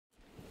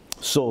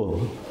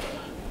So,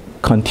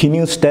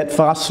 continue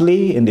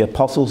steadfastly in the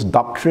apostles'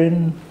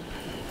 doctrine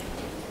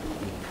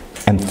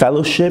and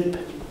fellowship,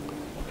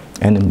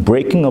 and in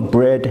breaking of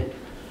bread,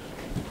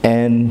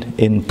 and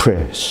in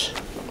prayers.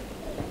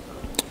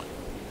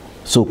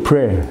 So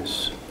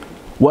prayers.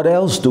 What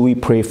else do we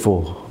pray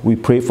for? We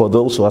pray for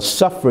those who are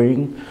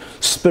suffering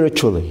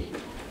spiritually,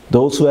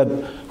 those who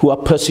are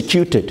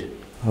persecuted.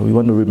 We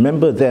want to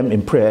remember them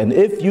in prayer. And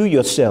if you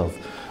yourself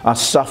are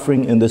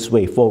suffering in this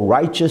way for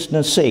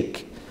righteousness'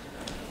 sake,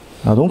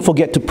 now don't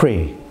forget to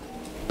pray.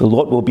 The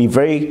Lord will be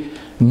very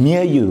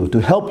near you to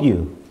help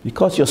you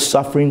because you're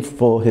suffering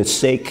for His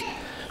sake,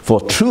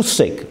 for truth's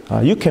sake.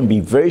 You can be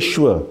very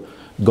sure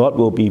God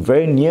will be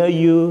very near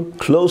you,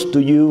 close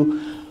to you,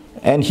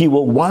 and He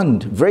will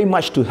want very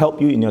much to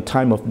help you in your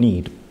time of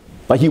need.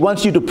 But He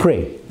wants you to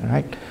pray,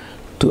 right?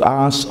 To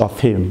ask of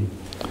Him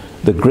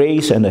the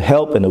grace and the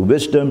help and the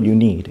wisdom you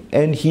need.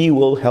 And He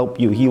will help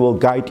you. He will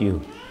guide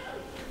you.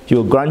 He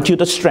will grant you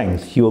the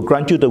strength. He will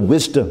grant you the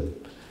wisdom.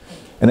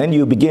 And then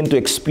you begin to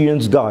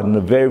experience God in a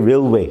very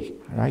real way,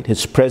 right?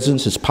 His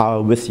presence, His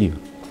power with you.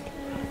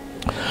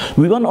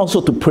 We want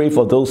also to pray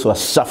for those who are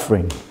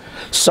suffering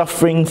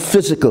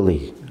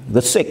physically,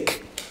 the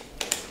sick.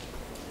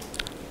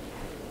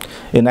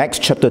 In Acts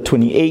chapter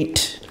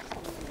 28,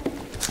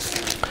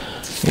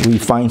 we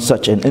find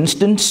such an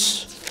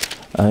instance.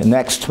 In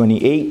Acts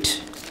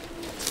 28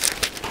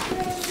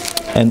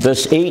 and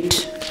verse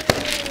 8.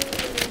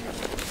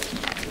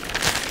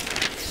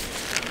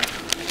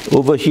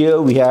 Over here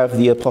we have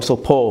the Apostle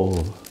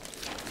Paul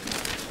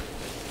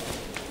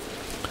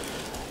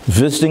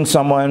visiting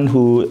someone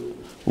who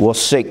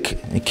was sick.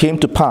 It came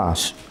to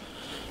pass,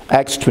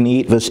 Acts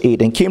 28 verse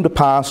 8, and came to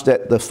pass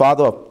that the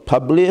father of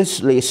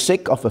Publius lay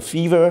sick of a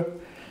fever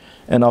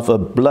and of a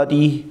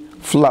bloody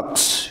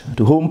flux,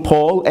 to whom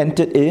Paul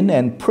entered in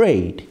and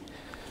prayed.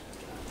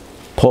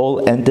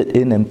 Paul entered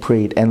in and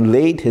prayed and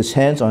laid his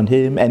hands on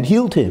him and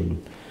healed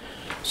him.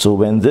 So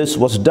when this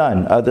was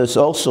done, others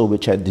also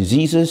which had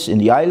diseases in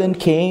the island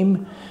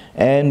came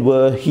and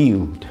were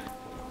healed.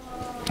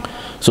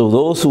 So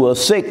those who were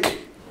sick,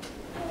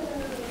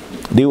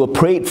 they were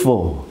prayed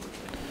for.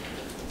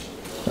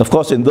 Of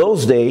course, in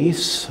those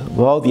days,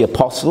 well, the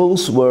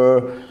apostles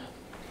were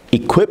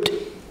equipped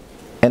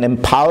and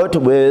empowered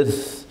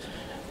with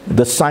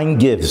the sign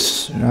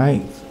gifts,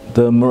 right?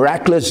 The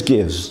miraculous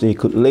gifts. They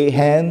could lay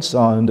hands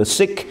on the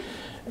sick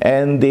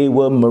and they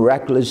were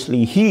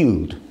miraculously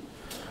healed.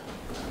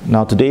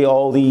 Now today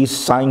all these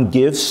sign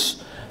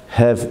gifts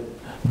have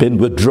been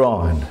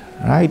withdrawn,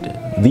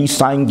 right? These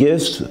sign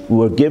gifts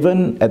were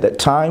given at that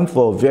time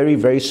for a very,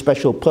 very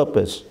special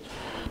purpose,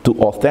 to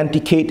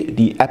authenticate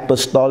the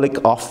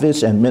apostolic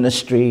office and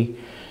ministry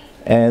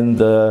and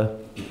the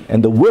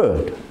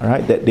word,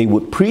 right? That they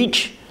would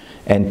preach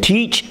and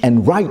teach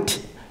and write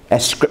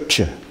as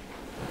scripture.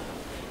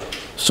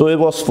 So it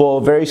was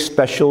for a very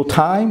special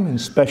time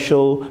and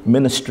special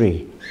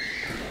ministry.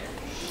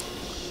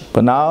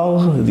 But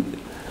now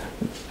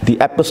the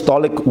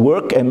apostolic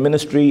work and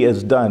ministry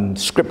is done.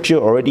 Scripture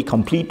already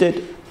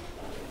completed.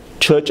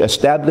 Church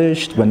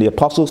established. When the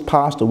apostles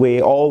passed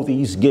away, all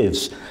these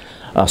gifts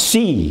are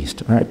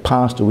ceased, right?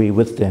 Passed away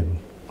with them.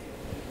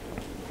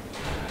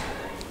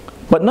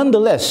 But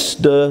nonetheless,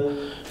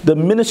 the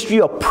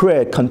ministry of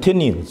prayer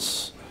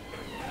continues.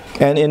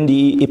 And in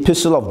the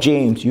epistle of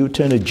James, you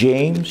turn to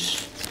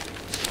James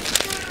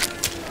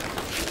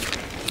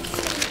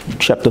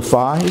chapter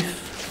 5.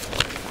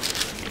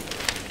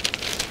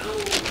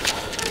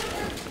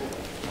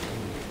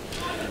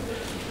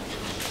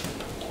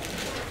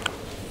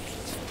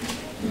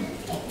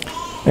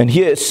 And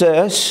here it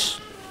says,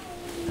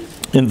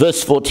 in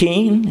verse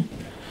 14,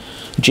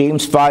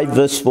 James 5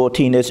 verse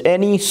 14, is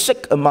any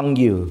sick among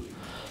you?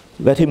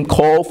 Let him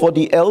call for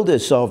the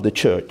elders of the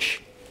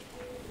church,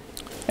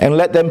 and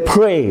let them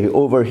pray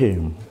over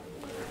him.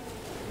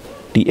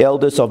 The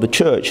elders of the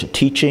church,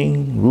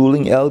 teaching,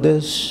 ruling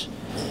elders,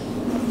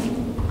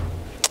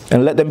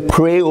 and let them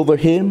pray over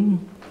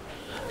him,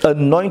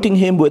 anointing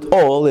him with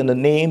oil in the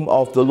name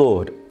of the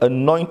Lord.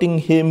 Anointing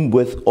him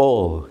with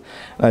oil.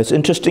 Now it's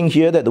interesting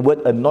here that the word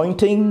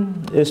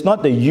anointing is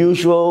not the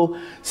usual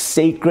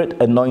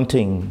sacred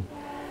anointing,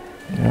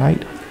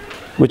 right?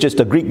 Which is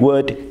the Greek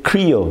word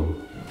kreo.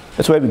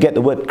 That's where we get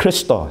the word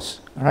Christos,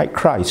 right?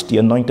 Christ, the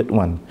anointed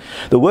one.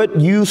 The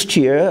word used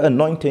here,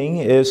 anointing,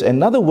 is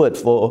another word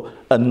for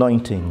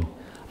anointing,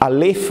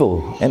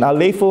 alepho. And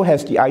alepho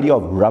has the idea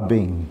of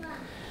rubbing,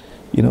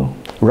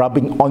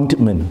 rubbing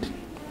ointment.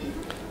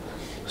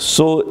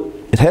 So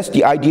it has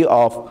the idea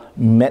of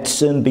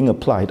medicine being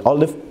applied.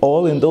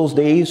 All in those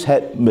days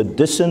had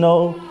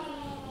medicinal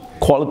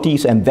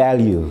qualities and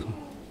value.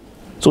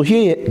 So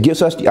here it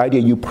gives us the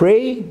idea, you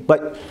pray,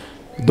 but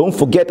don't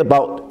forget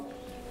about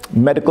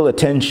medical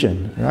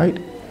attention,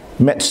 right?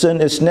 Medicine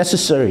is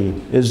necessary,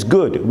 is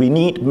good. We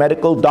need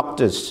medical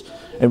doctors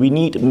and we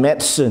need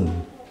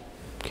medicine.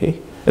 Okay?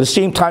 At the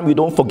same time, we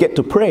don't forget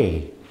to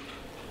pray.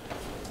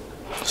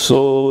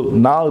 So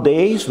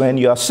nowadays, when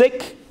you are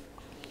sick,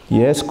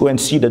 yes, go and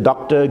see the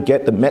doctor,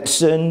 get the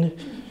medicine,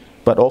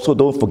 but also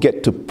don't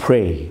forget to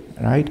pray,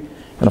 right?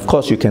 And of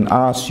course, you can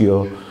ask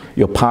your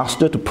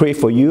pastor to pray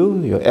for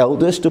you, your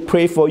elders to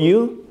pray for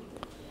you.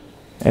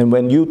 And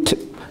when you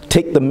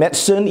take the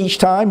medicine each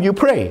time, you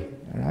pray,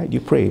 right? You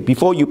pray.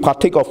 Before you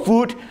partake of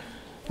food,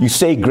 you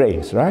say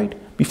grace, right?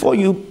 Before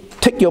you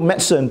take your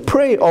medicine,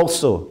 pray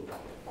also.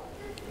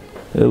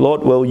 The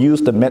Lord will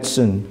use the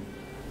medicine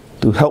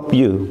to help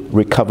you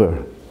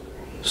recover.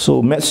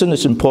 So medicine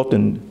is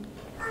important.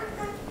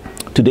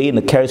 Today in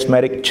the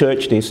charismatic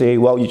church, they say,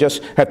 well, you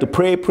just have to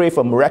pray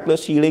for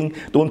miraculous healing.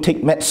 Don't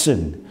take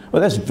medicine.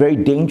 Well, that's very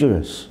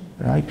dangerous,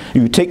 right? If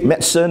you take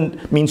medicine,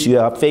 it means you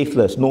are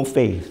faithless, no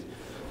faith.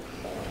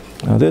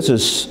 Now, this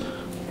is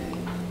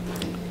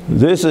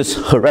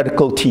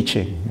heretical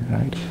teaching,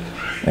 right?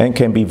 And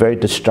can be very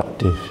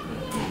destructive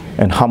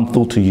and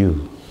harmful to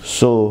you.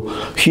 So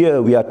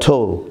here we are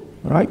told,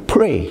 right?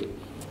 Pray.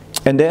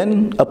 And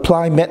then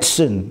apply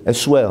medicine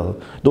as well.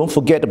 Don't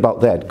forget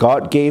about that.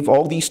 God gave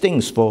all these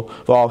things for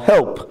our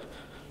help.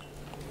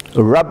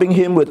 Rubbing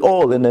him with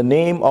oil in the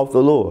name of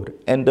the Lord.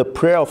 And the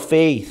prayer of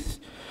faith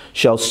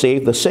shall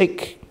save the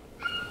sick.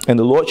 And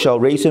the Lord shall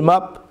raise him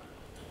up.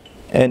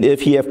 And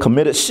if he have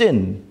committed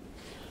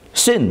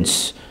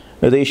sins,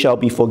 they shall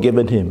be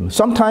forgiven him.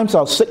 Sometimes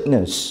our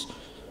sickness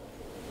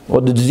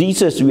or the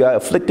diseases we are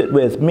afflicted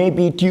with may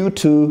be due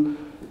to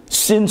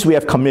sins we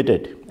have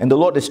committed, and the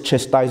Lord is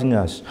chastising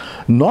us.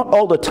 Not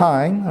all the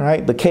time,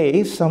 right? The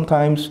case,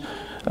 sometimes,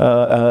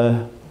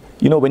 when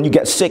you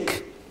get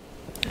sick,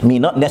 I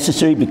mean, not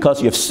necessarily because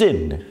you have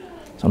sinned.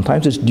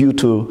 Sometimes it's due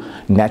to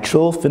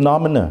natural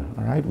phenomena,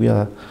 all right? We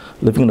are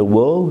living in a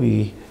world,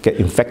 we get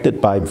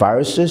infected by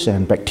viruses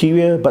and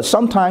bacteria, but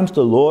sometimes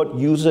the Lord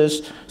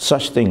uses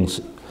such things,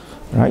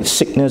 right?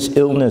 Sickness,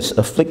 illness,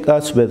 afflict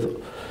us with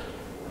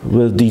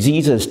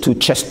diseases to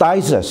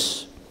chastise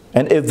us.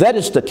 And if that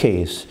is the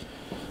case,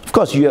 of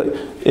course,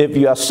 if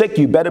you are sick,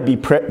 you better be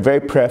very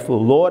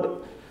prayerful. Lord,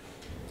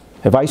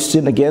 have I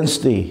sinned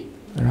against thee?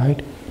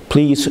 Right?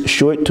 Please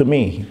show it to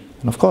me.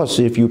 And of course,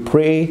 if you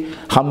pray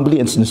humbly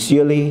and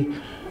sincerely,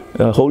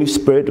 the Holy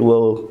Spirit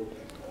will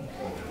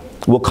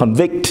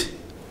convict.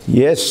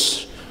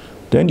 Yes.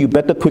 Then you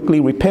better quickly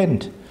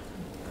repent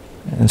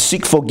and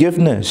seek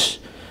forgiveness.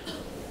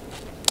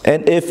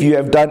 And if you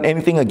have done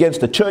anything against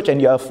the church and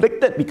you are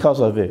afflicted because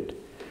of it,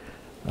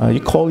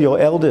 you call your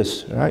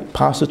elders, right,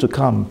 pastor to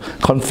come.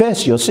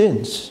 Confess your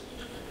sins.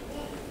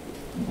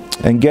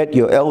 And get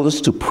your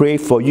elders to pray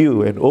for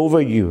you and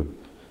over you.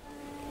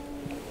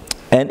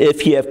 And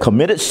if ye have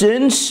committed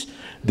sins,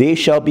 they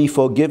shall be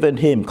forgiven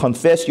him.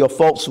 Confess your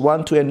faults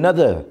one to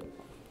another.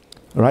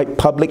 Right?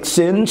 Public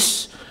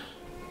sins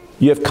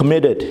you have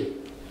committed.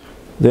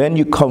 Then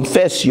you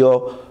confess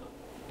or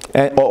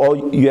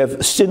you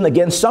have sinned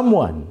against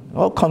someone.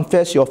 Or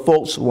confess your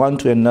faults one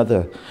to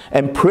another.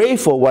 And pray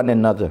for one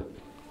another,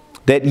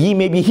 that ye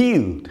may be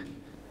healed.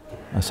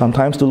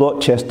 Sometimes the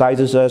Lord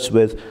chastises us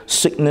with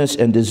sickness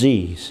and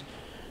disease.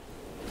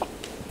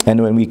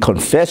 And when we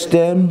confess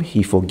them,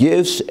 he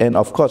forgives. And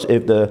of course,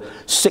 if the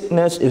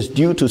sickness is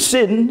due to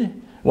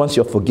sin, once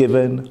you're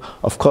forgiven,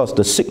 of course,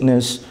 the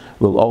sickness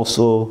will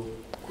also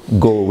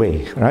go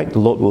away. Right? The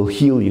Lord will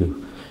heal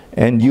you.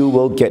 And you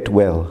will get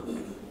well.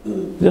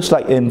 Just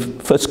like in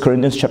 1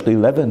 Corinthians chapter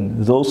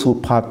 11, those who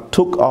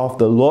partook of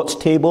the Lord's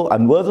table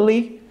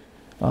unworthily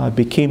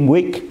became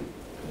weak.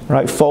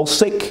 Right, fall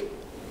sick,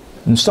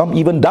 and some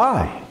even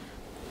die.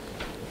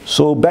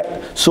 So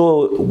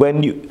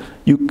when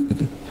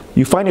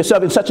you find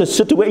yourself in such a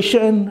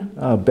situation,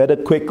 better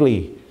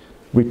quickly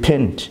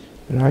repent,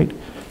 right?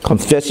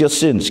 Confess your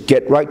sins,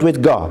 get right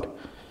with God,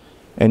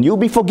 and you'll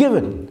be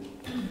forgiven.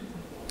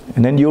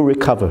 And then you'll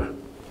recover,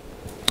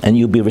 and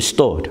you'll be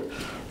restored,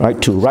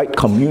 right, to right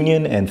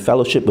communion and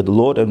fellowship with the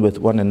Lord and with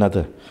one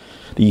another.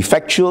 The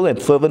effectual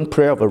and fervent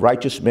prayer of a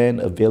righteous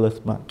man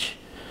availeth much.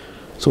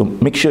 So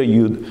make sure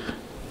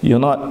you're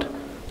not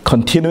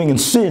continuing in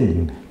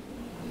sin,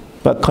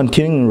 but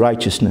continuing in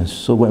righteousness.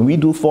 So when we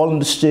do fall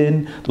into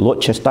sin, the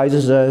Lord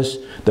chastises us.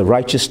 The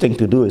righteous thing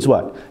to do is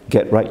what?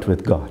 Get right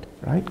with God,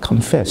 right?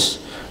 Confess,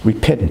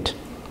 repent,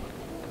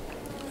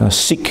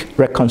 seek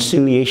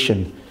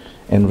reconciliation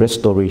and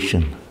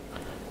restoration.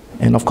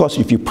 And of course,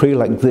 if you pray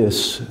like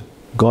this,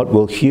 God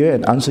will hear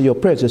and answer your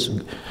prayers. It's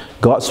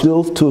God's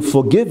will to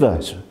forgive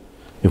us.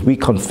 If we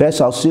confess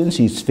our sins,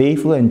 He's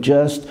faithful and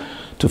just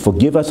to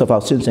forgive us of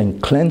our sins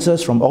and cleanse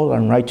us from all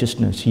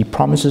unrighteousness. He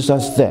promises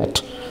us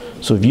that.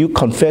 So if you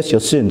confess your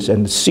sins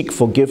and seek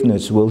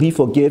forgiveness, will He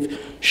forgive?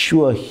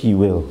 Sure, He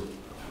will.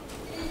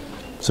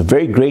 It's a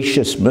very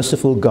gracious,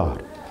 merciful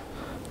God.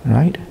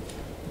 Right?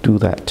 Do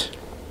that.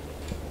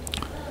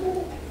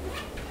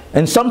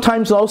 And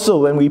sometimes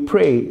also when we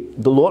pray,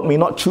 the Lord may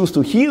not choose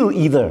to heal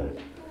either.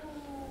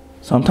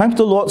 Sometimes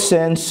the Lord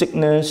sends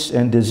sickness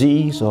and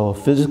disease or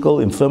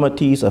physical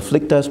infirmities,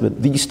 afflict us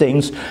with these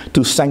things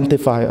to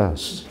sanctify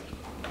us.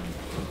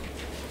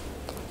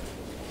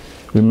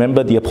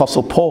 Remember the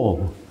Apostle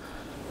Paul.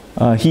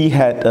 He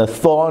had a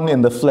thorn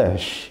in the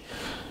flesh.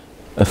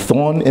 A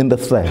thorn in the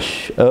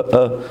flesh.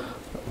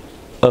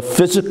 a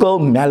physical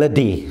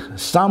malady,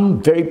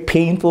 some very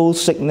painful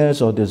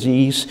sickness or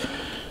disease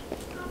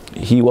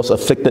he was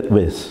afflicted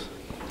with.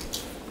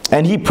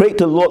 And he prayed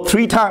to the Lord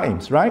 3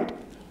 times, right?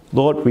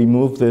 Lord,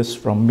 remove this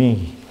from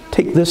me.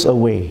 Take this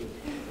away.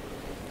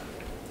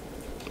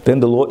 Then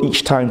the Lord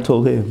each time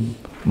told him,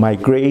 my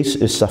grace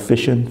is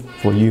sufficient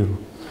for you.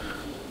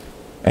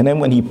 And then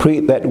when he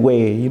prayed that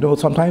way, you know,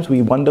 sometimes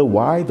we wonder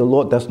why the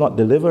Lord does not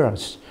deliver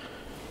us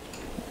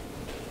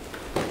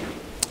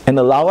and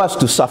allow us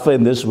to suffer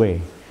in this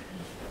way.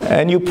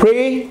 And you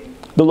pray,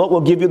 the Lord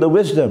will give you the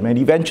wisdom. And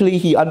eventually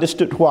he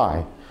understood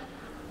why.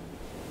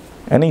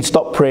 And he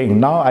stopped praying.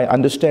 Now I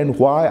understand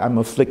why I'm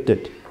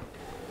afflicted.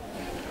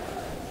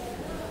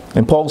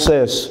 And Paul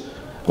says,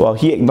 well,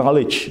 he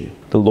acknowledged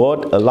the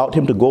Lord allowed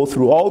him to go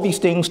through all these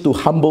things to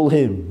humble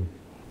him.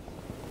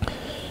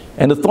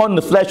 And the thorn in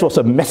the flesh was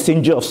a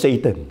messenger of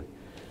Satan.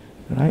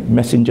 Right?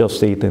 Messenger of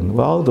Satan.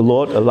 Well, the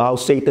Lord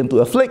allows Satan to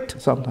afflict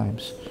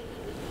sometimes.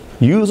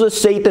 Uses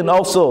Satan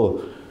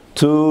also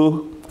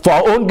for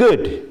our own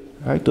good.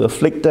 Right? To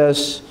afflict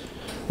us.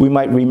 We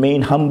might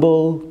remain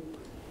humble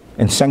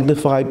and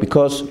sanctified,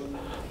 because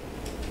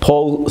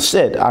Paul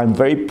said, I'm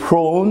very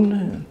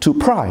prone to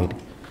pride.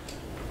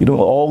 You know,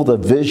 all the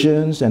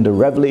visions and the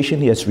revelation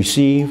he has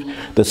received,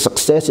 the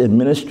success in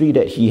ministry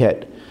that he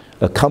had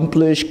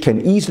accomplished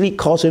can easily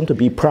cause him to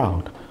be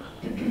proud.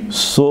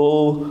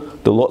 So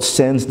the Lord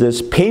sends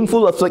this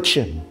painful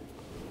affliction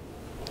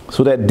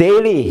so that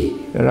daily,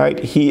 right,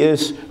 he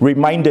is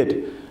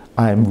reminded,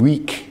 I am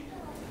weak,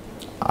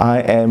 I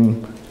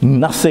am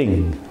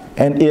nothing.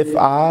 And if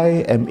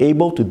I am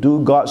able to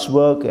do God's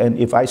work and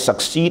if I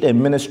succeed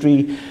in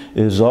ministry,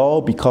 it is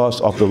all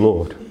because of the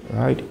Lord,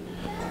 right?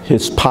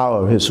 His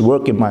power, His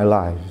work in my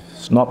life.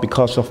 It's not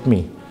because of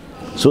me.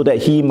 So that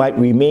he might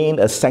remain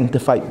a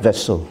sanctified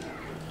vessel.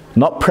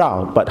 Not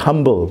proud, but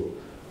humble,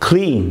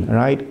 clean,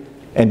 right?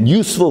 And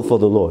useful for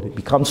the Lord. He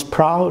becomes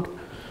proud,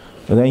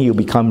 and then he'll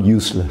become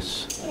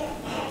useless.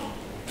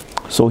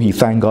 So he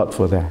thanked God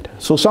for that.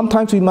 So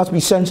sometimes we must be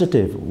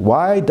sensitive.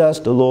 Why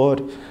does the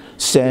Lord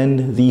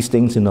send these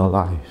things in our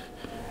life?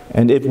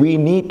 And if we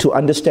need to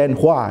understand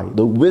why,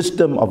 the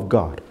wisdom of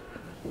God,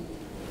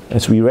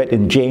 as we read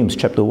in James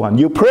chapter 1,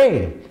 you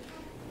pray,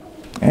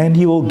 and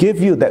he will give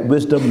you that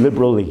wisdom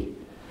liberally.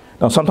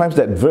 Now sometimes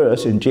that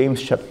verse in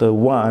James chapter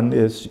 1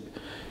 is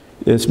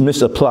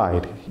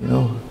misapplied. You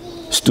know,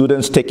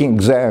 students taking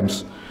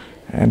exams,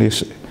 and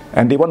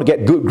they want to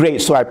get good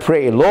grades, so I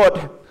pray,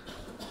 Lord,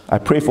 I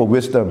pray for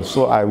wisdom,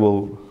 so I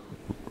will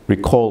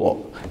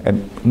recall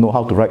and know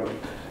how to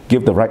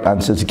give the right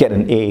answers, get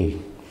an A.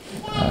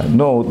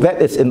 No,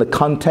 that is in the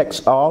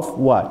context of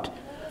what?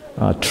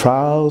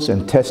 Trials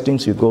and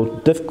testings,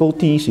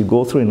 difficulties you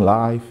go through in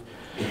life.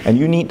 And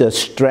you need the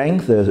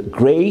strength, the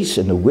grace,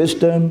 and the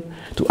wisdom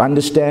to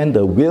understand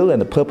the will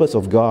and the purpose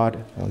of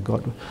God.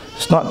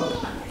 It's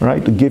not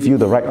right to give you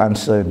the right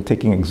answer in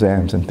taking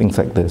exams and things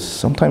like this.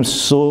 Sometimes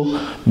so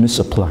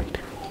misapplied.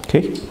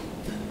 Okay?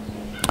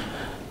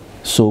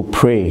 So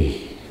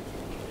pray.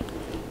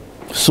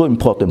 So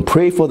important.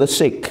 Pray for the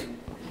sick.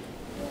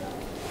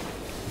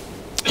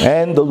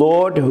 And the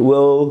Lord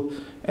will,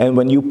 and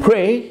when you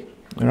pray,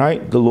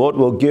 right, the Lord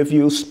will give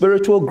you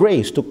spiritual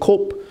grace to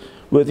cope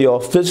with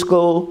your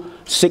physical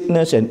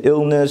sickness and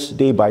illness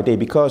day by day.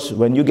 Because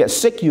when you get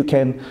sick, you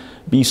can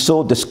be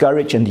so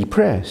discouraged and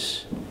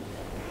depressed.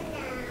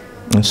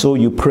 And so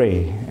you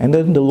pray. And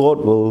then the Lord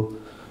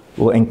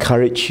will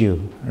encourage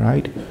you,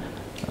 right?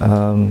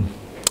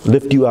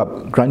 Lift you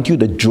up, grant you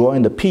the joy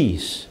and the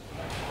peace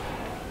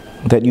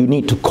that you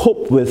need to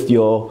cope with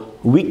your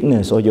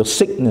weakness or your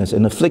sickness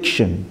and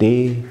affliction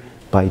day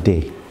by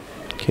day.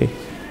 Okay?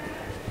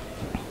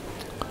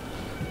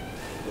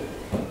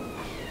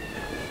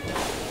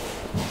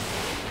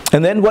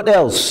 And then what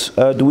else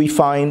do we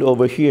find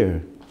over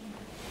here?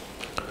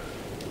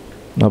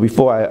 Now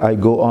before I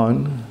go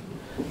on,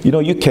 you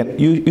know,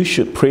 you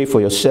should pray for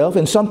yourself,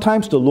 and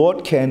sometimes the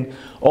Lord can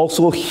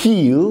also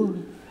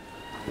heal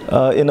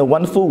in a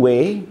wonderful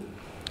way.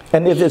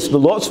 And if it's the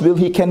Lord's will,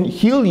 He can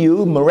heal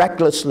you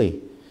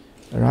miraculously.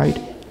 Right?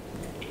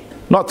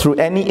 Not through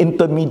any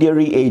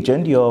intermediary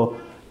agent, your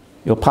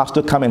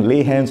pastor come and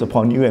lay hands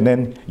upon you and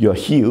then you're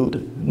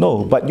healed.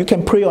 No, but you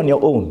can pray on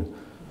your own.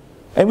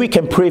 And we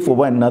can pray for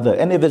one another.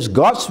 And if it's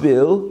God's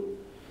will,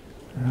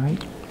 right,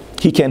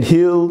 He can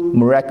heal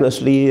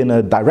miraculously in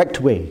a direct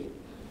way.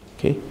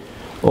 Okay?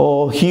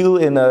 Or heal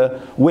in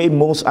a way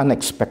most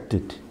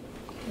unexpected.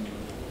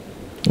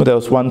 There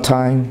was one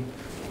time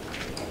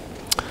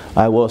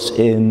I was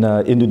in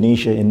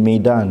Indonesia, in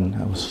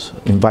Medan. I was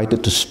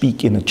invited to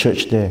speak in a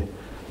church there.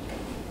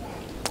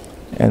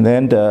 And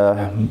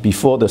then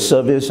before the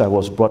service, I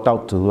was brought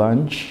out to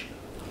lunch.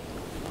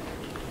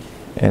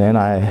 And then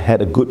I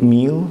had a good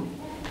meal.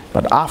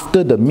 But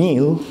after the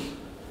meal,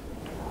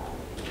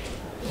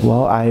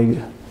 well, I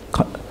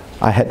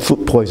had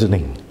food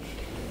poisoning.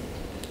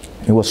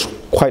 It was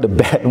quite a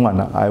bad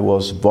one. I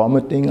was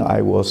vomiting,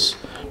 I was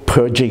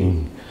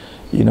purging,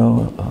 you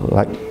know,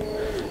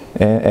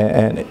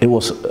 and it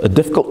was a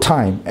difficult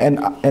time.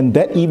 And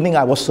that evening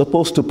I was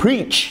supposed to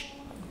preach.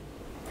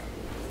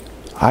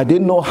 I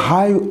didn't know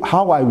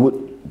how I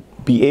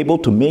would be able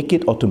to make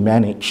it or to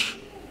manage.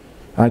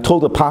 And I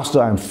told the pastor,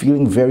 I'm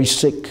feeling very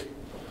sick.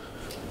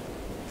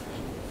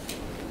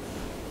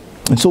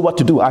 And so what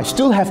to do? I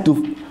still have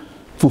to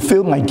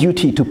fulfill my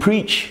duty to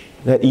preach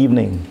that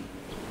evening.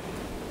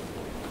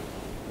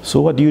 So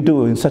what do you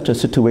do in such a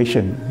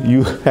situation?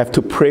 You have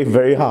to pray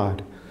very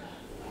hard.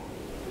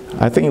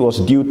 I think it was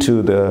due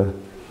to the,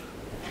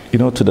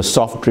 to the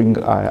soft drink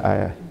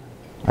I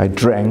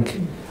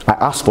drank. I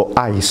asked for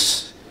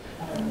ice.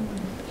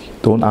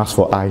 Don't ask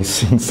for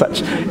ice. In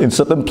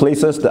certain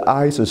places, the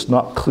ice is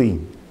not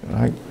clean,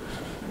 right?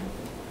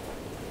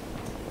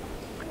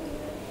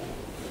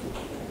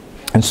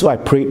 And so I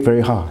prayed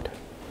very hard.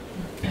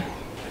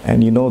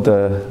 And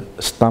the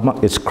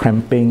stomach is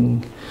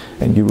cramping,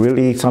 and you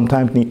really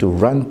sometimes need to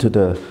run to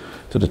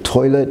the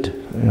toilet,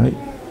 right?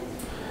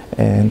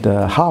 And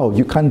how?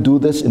 You can't do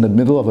this in the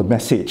middle of a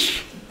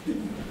message.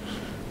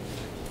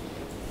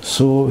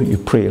 So you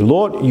pray,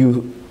 Lord,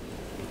 you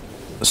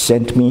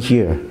sent me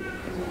here.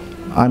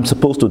 I'm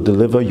supposed to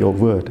deliver your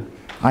word.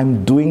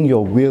 I'm doing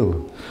your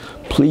will.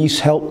 Please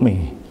help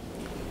me.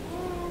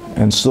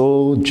 And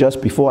so just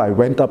before I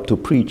went up to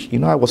preach,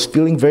 I was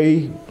feeling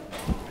very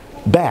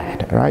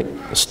bad, right?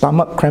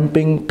 Stomach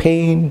cramping,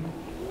 pain.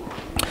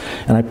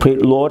 And I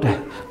prayed, Lord,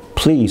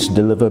 please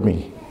deliver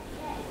me.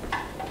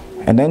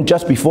 And then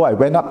just before I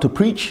went up to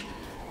preach,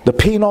 the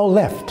pain all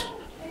left,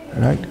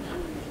 right?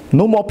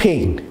 No more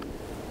pain.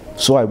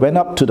 So I went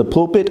up to the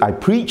pulpit, I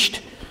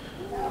preached.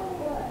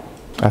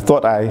 I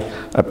thought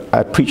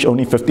I preached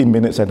only 15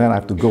 minutes and then I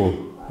have to go,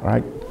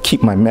 right?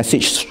 Keep my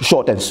message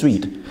short and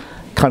sweet.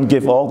 Can't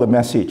give all the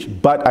message,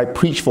 but I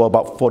preached for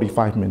about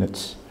 45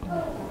 minutes.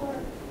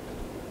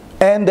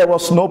 And there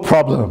was no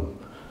problem.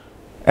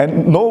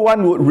 And no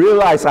one would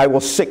realize I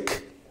was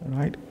sick,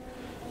 right?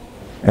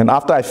 And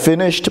after I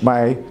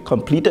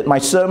completed my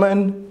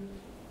sermon,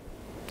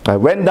 I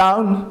went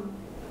down,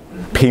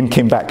 pain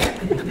came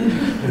back.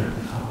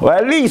 Well,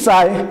 at least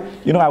I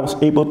was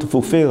able to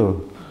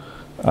fulfill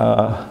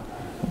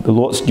the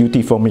Lord's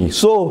duty for me.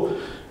 So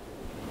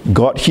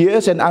God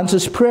hears and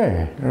answers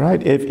prayer,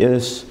 right?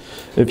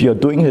 If you're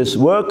doing His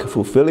work,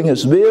 fulfilling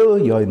His will,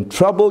 you're in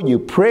trouble, you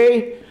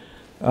pray,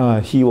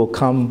 He will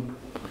come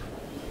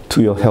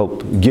to your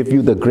help, give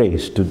you the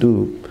grace to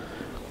do,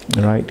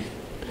 right,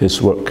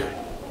 His work.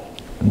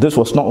 This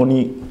was not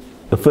only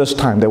the first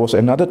time, there was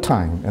another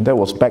time, and that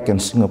was back in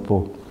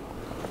Singapore.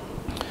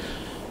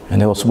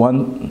 And there was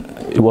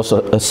it was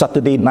a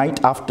Saturday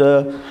night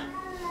after,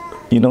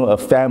 a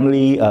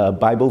family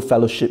Bible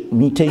fellowship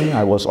meeting.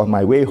 I was on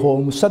my way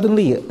home.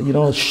 Suddenly,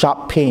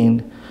 sharp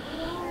pain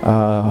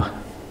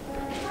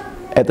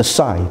at the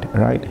side,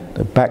 right?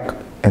 The back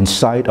and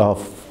side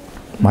of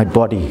my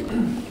body.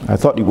 I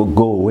thought it would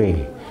go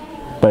away,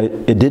 but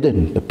it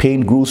didn't. The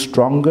pain grew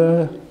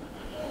stronger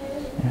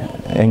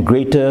and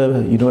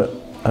greater,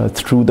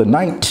 through the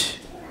night.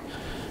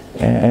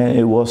 And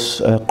it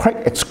was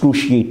quite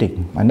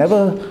excruciating. I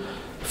never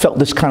felt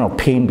this kind of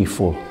pain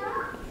before.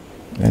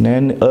 And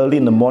then early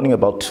in the morning,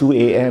 about 2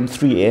 a.m.,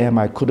 3 a.m.,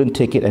 I couldn't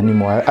take it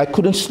anymore. I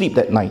couldn't sleep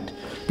that night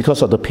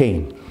because of the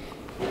pain.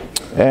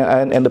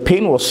 And the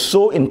pain was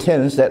so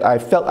intense that I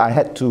felt I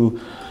had to,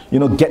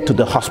 get to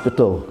the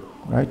hospital,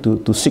 right,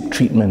 to seek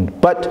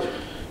treatment. But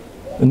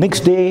the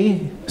next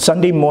day,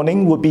 Sunday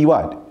morning, would be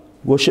what?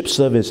 Worship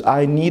service.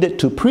 I needed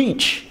to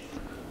preach.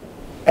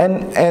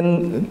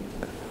 And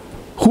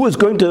who is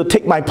going to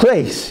take my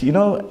place?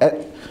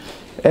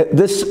 At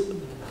this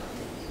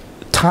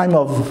time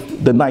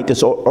of the night,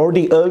 it's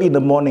already early in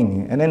the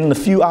morning, and then in a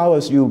few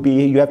hours you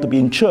have to be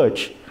in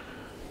church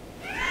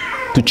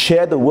to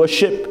chair the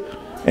worship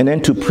and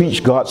then to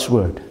preach God's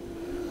word.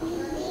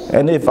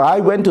 And if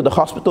I went to the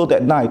hospital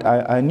that night,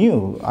 I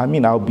knew,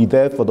 I'll be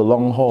there for the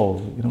long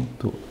haul,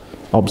 to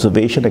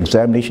observation,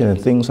 examination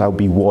and things. I'll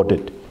be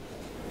warded.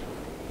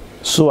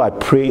 So I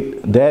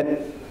prayed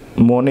that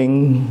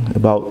morning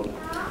about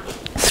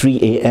 3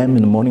 a.m.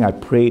 in the morning. I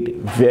prayed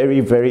very,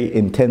 very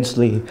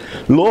intensely.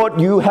 Lord,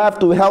 you have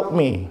to help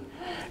me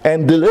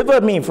and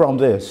deliver me from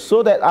this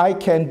so that I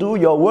can do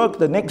your work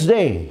the next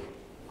day.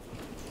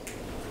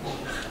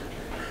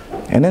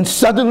 And then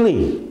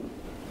suddenly,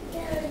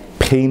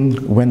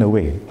 pain went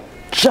away.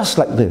 Just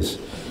like this.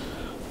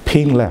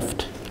 Pain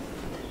left.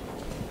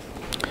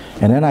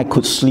 And then I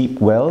could sleep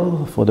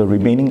well for the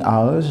remaining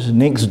hours.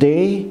 Next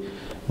day,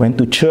 went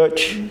to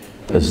church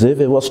as if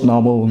it was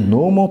normal,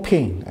 no more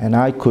pain. And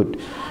I could,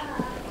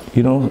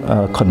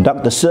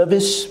 conduct the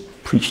service,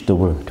 preach the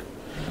word.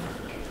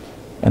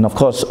 And of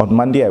course, on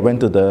Monday, I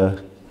went to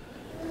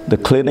the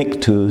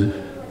clinic to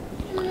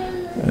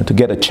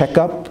get a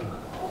checkup.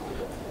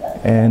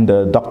 And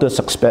the doctor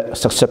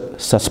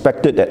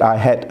suspected that I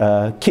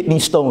had kidney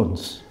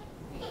stones.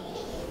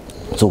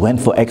 So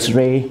went for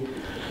x-ray,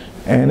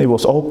 and it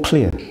was all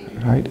clear,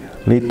 right?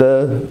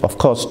 Later, of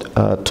course,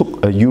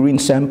 took a urine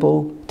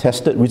sample,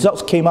 tested.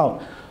 Results came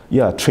out,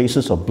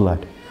 traces of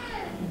blood.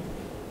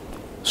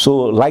 So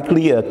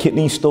likely a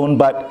kidney stone,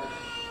 but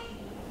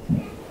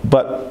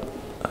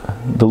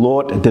the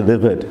Lord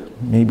delivered.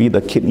 Maybe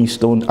the kidney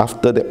stone,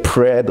 after that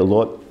prayer, the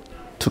Lord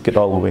took it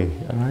all away.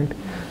 All right?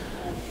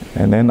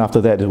 And then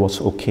after that, it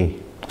was okay.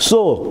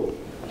 So,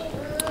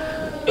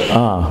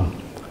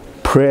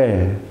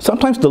 prayer.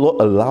 Sometimes the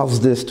Lord allows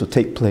this to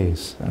take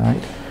place. All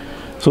right?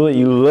 So that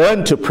you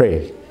learn to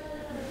pray.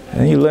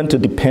 And you learn to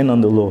depend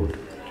on the Lord.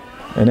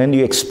 And then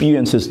you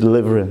experience His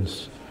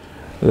deliverance.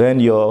 Then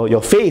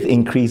your faith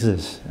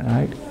increases. All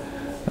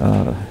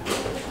right?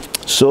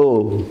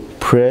 So,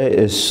 prayer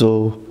is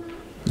so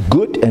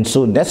good and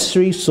so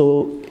necessary,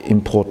 so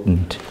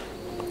important.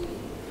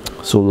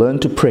 So learn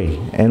to pray.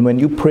 And when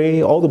you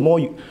pray all the more,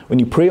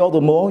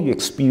 you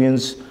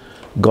experience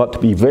God to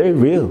be very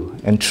real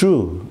and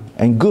true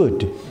and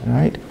good.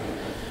 Right?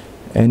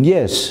 And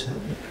yes,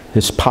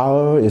 His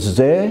power is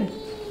there.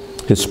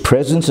 His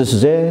presence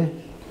is there.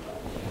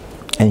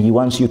 And He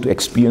wants you to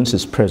experience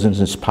His presence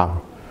and His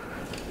power.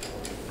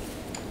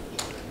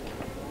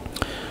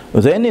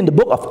 Then in the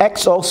book of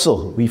Acts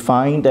also, we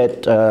find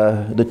that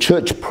the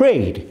church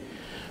prayed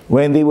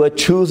when they were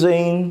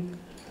choosing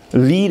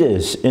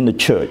leaders in the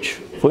church.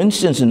 For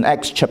instance, in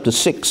Acts chapter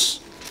 6,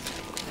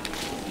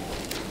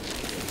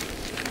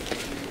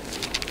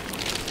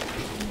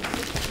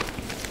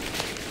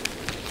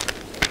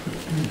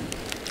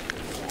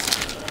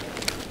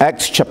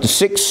 Acts chapter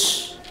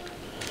 6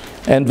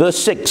 and verse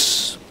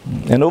 6.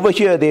 And over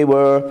here they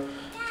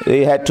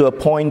had to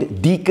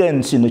appoint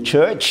deacons in the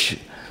church,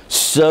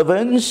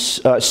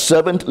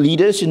 servant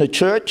leaders in the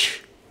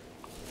church,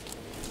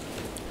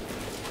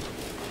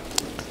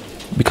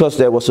 because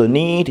there was a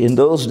need in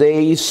those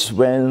days.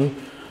 When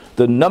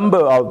the number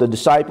of the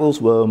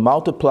disciples were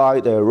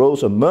multiplied, there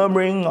arose a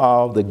murmuring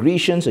of the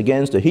Grecians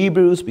against the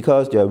Hebrews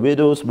because their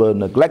widows were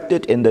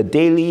neglected in the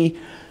daily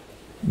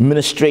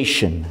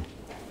ministration.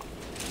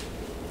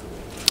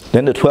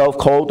 Then the 12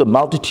 called the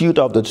multitude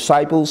of the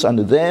disciples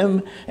unto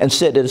them and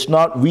said, it is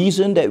not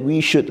reason that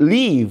we should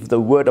leave the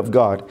word of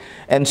God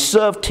and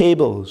serve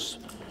tables.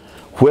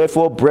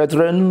 Wherefore,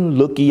 brethren,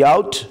 look ye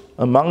out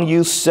among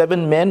you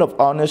 7 men of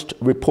honest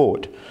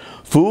report,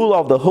 full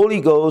of the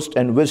Holy Ghost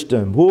and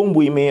wisdom, whom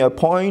we may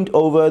appoint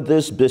over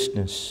this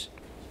business.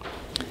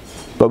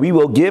 But we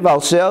will give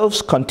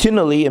ourselves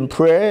continually in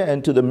prayer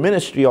and to the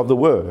ministry of the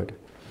word.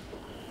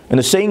 And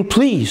the saying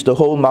pleased the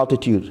whole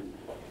multitude.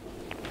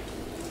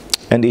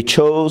 And they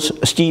chose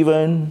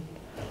Stephen,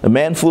 a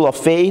man full of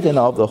faith and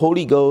of the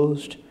Holy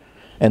Ghost,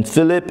 and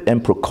Philip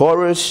and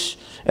Prochorus,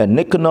 and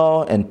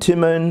Nicanor and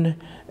Timon,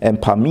 and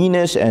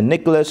Parmenas and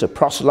Nicholas, a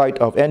proselyte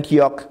of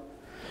Antioch,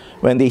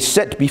 when they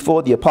sat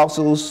before the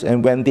apostles,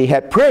 and when they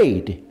had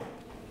prayed,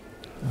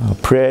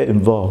 prayer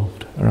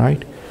involved, all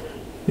right?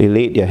 They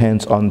laid their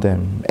hands on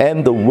them,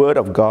 and the word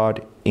of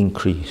God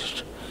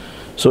increased.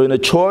 So in the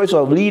choice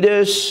of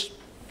leaders,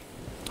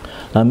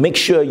 make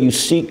sure you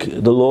seek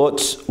the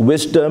Lord's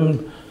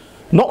wisdom,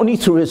 not only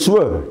through His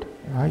word,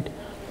 right,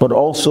 but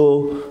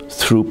also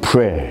through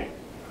prayer.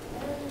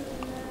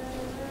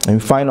 And we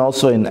find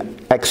also in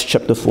Acts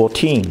chapter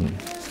 14.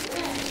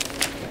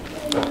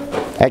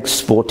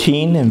 Acts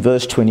 14 and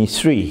verse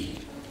 23.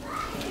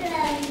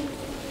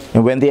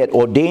 And when they had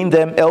ordained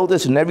them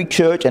elders in every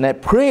church and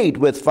had prayed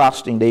with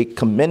fasting, they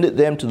commended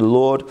them to the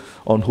Lord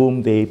on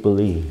whom they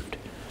believed.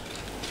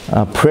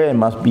 Prayer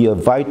must be a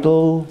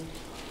vital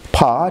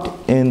part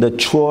in the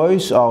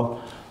choice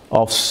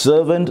of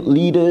servant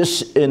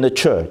leaders in the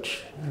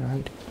church.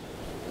 Right?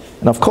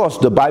 And of course,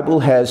 the Bible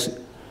has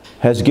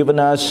given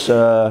us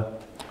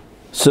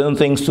certain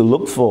things to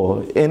look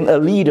for in a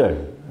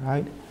leader,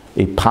 right?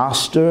 A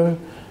pastor,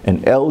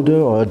 an elder,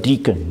 or a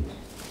deacon.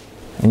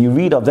 And you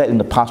read of that in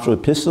the pastoral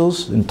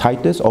epistles, in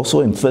Titus,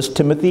 also in 1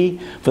 Timothy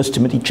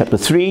chapter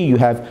 3, you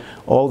have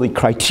all the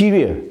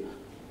criteria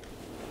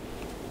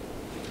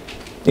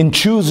in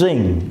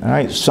choosing,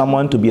 right,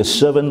 someone to be a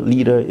servant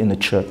leader in the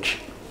church.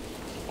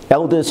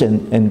 Elders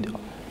and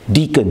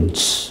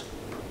deacons.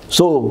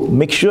 So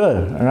make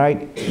sure, all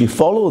right, you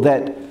follow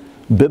that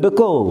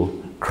biblical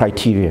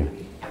criteria.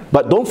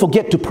 But don't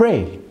forget to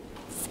pray.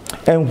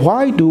 And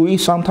why do we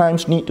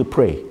sometimes need to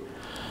pray?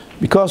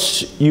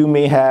 Because you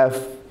may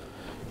have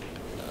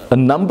a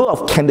number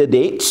of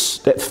candidates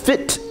that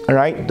fit,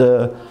 right,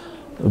 the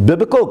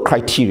biblical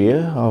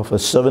criteria of a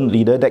servant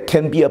leader that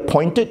can be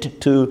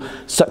appointed to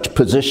such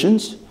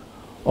positions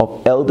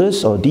of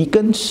elders or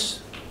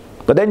deacons.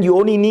 But then you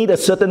only need a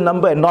certain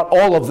number and not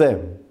all of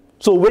them.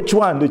 So which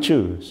one to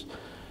choose?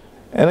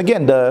 And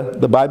again,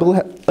 the Bible,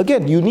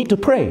 again, you need to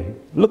pray.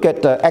 Look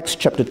at Acts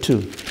chapter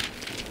 2.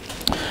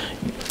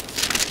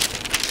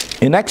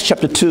 In Acts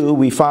chapter 2,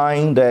 we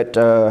find that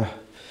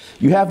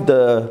you have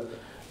the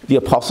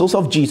apostles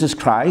of Jesus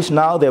Christ.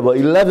 Now there were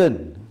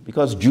 11,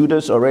 because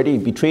Judas already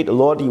betrayed the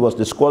Lord. He was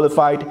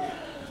disqualified.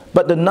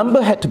 But the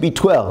number had to be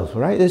 12,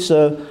 right? It's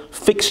a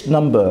fixed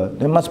number.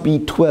 There must be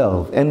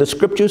 12. And the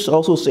scriptures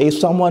also say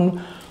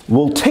someone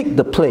will take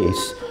the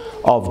place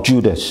of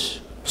Judas.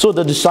 So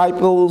the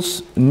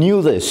disciples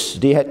knew this.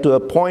 They had to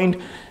appoint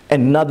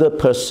another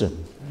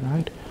person,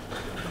 right?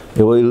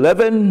 There were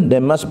 11,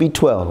 there must be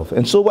 12.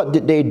 And so what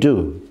did they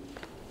do?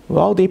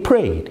 Well, they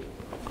prayed.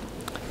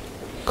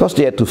 because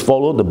they had to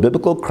follow the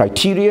biblical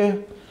criteria.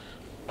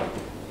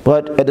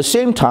 But at the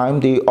same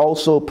time, they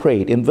also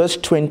prayed. In verse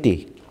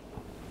 20,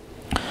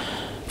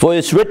 for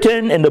it's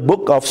written in the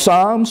book of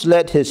Psalms,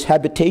 let his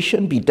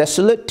habitation be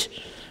desolate,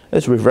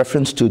 as with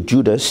reference to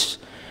Judas,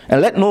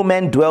 and let no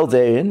man dwell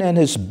therein, and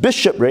his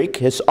bishopric,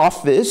 his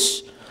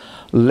office,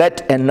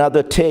 let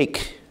another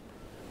take.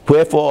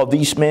 Wherefore of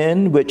these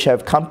men which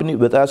have companied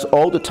with us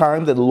all the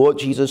time that the Lord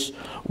Jesus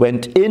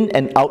went in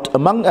and out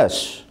among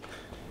us,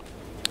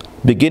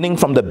 beginning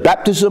from the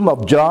baptism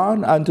of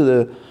John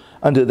unto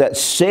that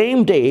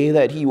same day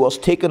that he was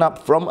taken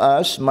up from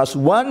us, must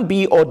one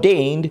be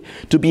ordained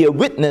to be a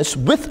witness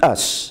with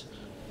us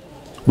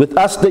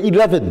the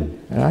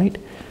 11, right,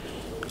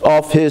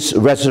 of his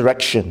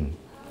resurrection.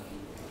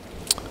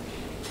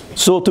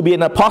 So to be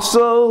an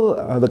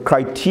apostle, the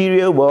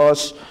criteria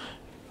was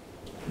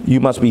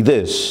you must be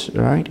this,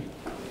 right?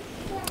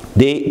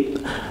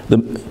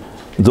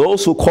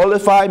 Those who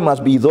qualify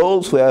must be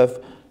those who have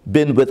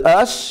been with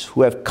us,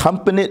 who have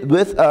companied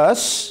with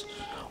us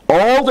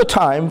all the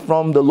time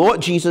from the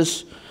Lord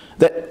Jesus,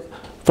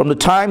 from the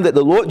time that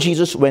the Lord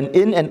Jesus went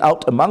in and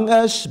out among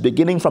us,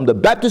 beginning from the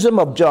baptism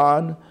of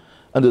John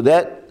unto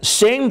that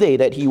same day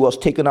that he was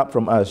taken up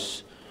from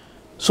us.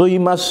 So you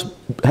must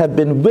have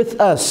been with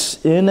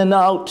us in and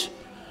out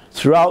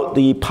throughout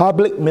the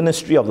public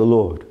ministry of the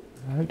Lord,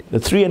 right? The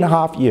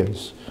 3.5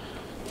 years.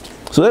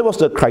 So that was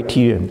the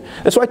criterion.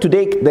 That's why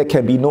today there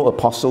can be no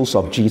apostles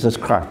of Jesus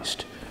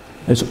Christ.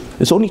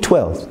 It's only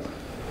 12.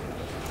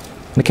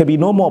 There can be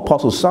no more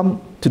apostles.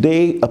 Some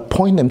today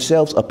appoint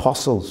themselves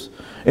apostles.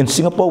 In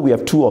Singapore we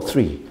have 2 or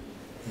 3.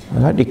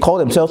 Right? They call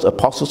themselves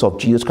apostles of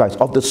Jesus Christ,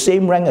 of the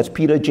same rank as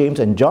Peter, James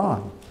and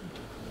John.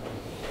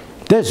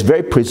 That's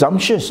very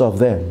presumptuous of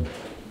them.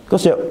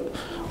 Because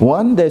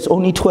there's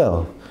only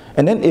 12.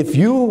 And then if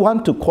you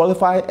want to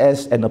qualify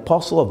as an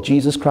apostle of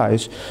Jesus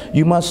Christ,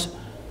 you must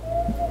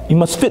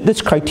fit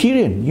this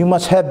criterion. You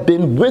must have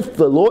been with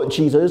the Lord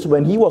Jesus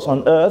when he was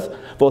on earth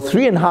for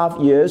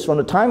 3.5 years, from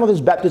the time of his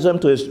baptism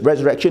to his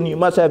resurrection. You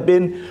must have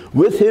been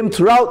with him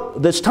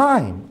throughout this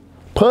time.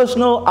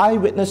 Personal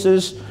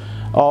eyewitnesses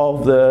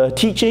of the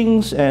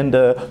teachings and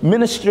the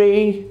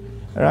ministry,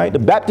 right? The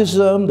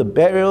baptism, the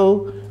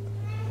burial,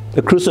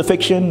 the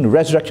crucifixion, the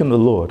resurrection of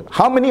the Lord.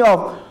 How many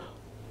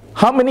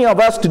of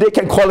us today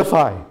can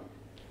qualify?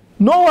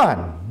 No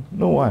one.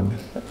 No one.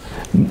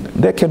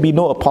 There can be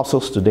no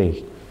apostles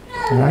today.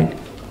 Right?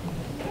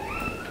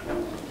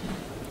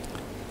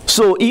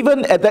 So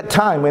even at that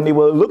time when they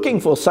were looking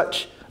for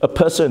such a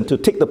person to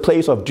take the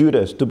place of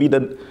Judas, to be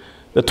the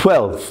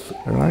 12,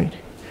 right?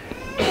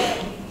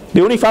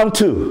 They only found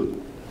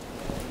 2.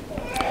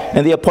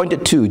 And they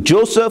appointed 2.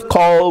 Joseph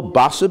called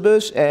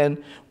Barsabas,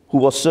 and who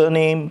was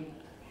surnamed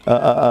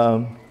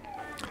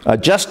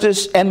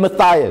Justus, and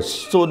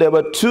Matthias. So there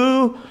were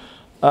 2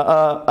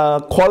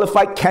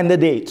 qualified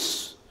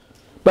candidates,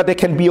 but there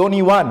can be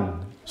only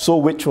one. So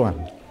which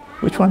one?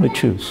 Which one to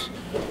choose?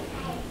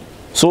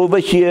 So over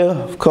here,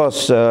 of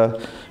course,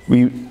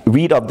 we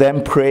read of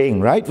them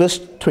praying, right? Verse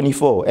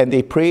 24, and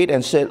they prayed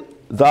and said,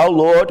 Thou,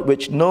 Lord,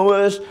 which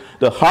knowest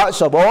the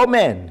hearts of all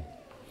men,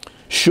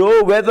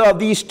 show whether of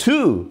these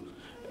 2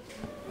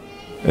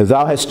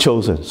 thou hast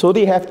chosen. So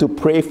they have to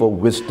pray for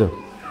wisdom.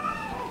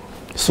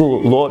 So,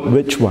 Lord,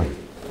 which one?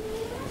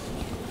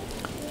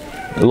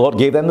 The Lord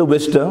gave them the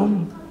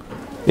wisdom.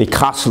 They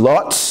cast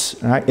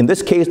lots, right? In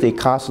this case, they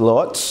cast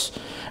lots,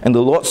 and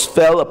the lots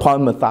fell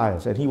upon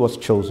Matthias, and he was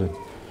chosen.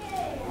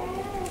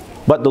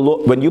 But the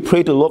Lord, when you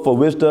pray to the Lord for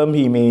wisdom,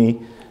 he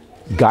may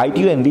guide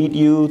you and lead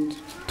you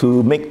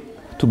to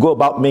go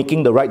about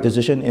making the right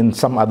decision in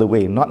some other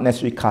way, not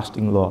necessarily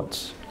casting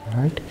lots,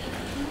 right?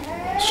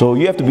 So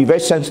you have to be very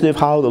sensitive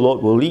how the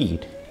Lord will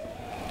lead,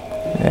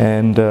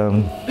 and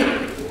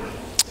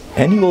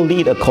he will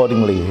lead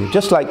accordingly.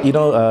 Just like,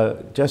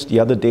 just the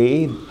other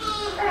day,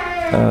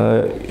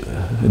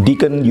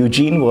 Deacon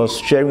Eugene was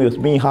sharing with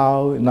me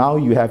how now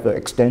you have an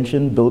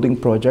extension building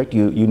project,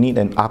 you need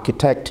an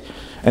architect,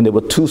 and there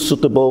were 2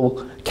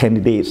 suitable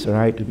candidates,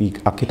 right, to be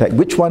architect.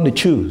 Which one to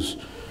choose?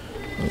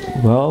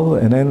 Well,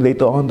 and then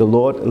later on the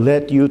Lord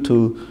led you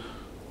to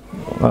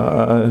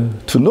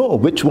know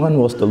which one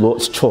was the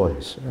Lord's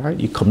choice, right?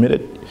 You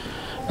committed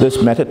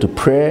this matter to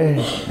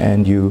prayer,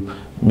 and you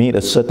made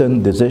a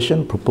certain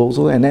decision,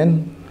 proposal, and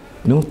then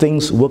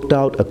things worked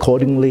out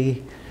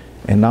accordingly,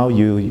 and now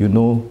you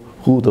know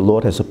who the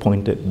Lord has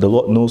appointed. The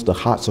Lord knows the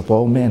hearts of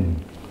all men.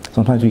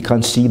 Sometimes we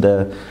can't see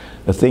the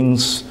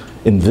things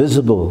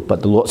invisible,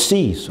 but the Lord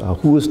sees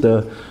who is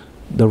the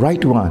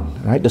right one,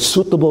 right? The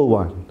suitable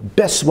one, the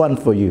best one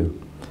for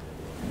you,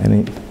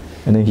 and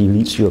then he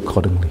leads you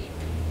accordingly.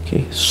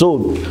 Okay,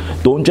 so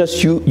don't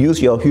just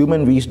use your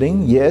human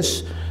reasoning.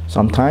 Yes,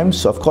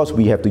 sometimes, of course,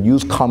 we have to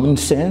use common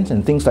sense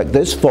and things like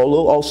this.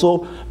 Follow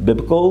also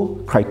biblical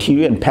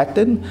criteria and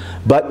pattern,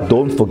 but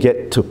don't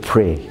forget to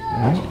pray.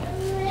 Right?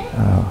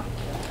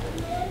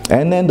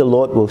 And then the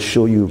Lord will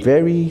show you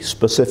very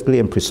specifically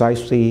and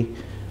precisely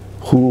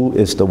who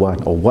is the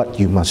one or what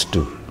you must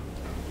do.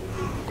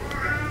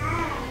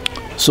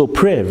 So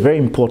prayer, very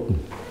important.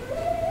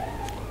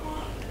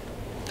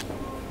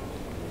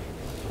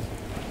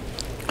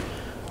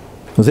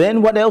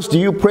 Then what else do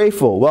you pray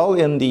for? Well,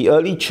 in the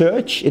early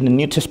church, in the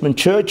New Testament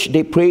church,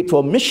 they prayed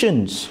for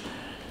missions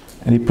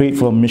and they prayed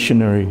for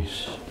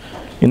missionaries.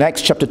 In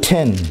Acts chapter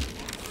 10,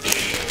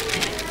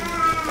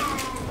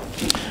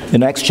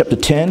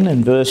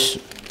 and verse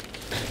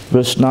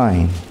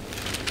 9.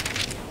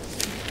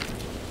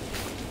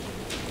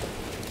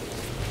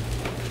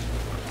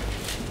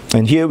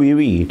 And here we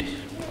read,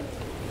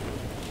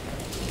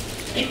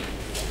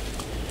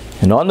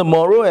 and on the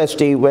morrow, as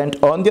they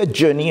went on their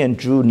journey and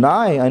drew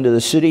nigh unto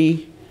the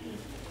city,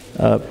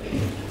 on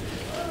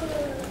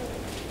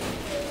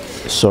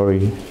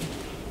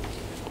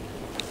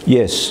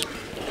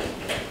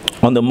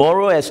the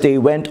morrow, as they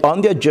went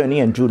on their journey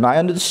and drew nigh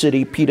unto the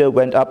city, Peter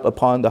went up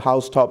upon the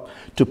housetop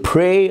to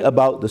pray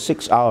about the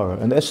 6th hour,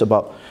 and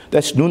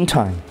that's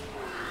noontime.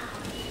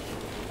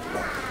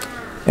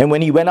 And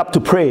when he went up to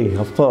pray,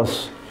 of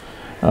course,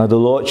 the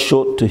Lord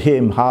showed to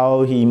him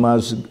how he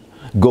must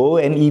go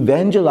and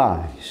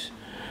evangelize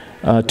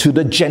to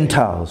the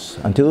Gentiles.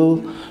 Until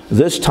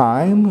this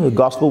time, the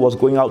gospel was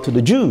going out to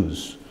the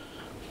Jews.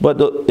 But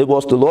it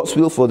was the Lord's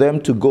will for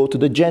them to go to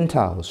the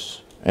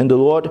Gentiles. And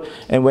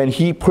when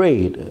he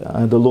prayed,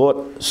 the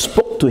Lord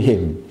spoke to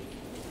him.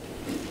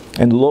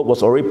 And the Lord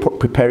was already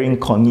preparing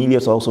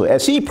Cornelius also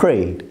as he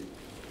prayed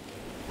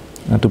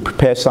to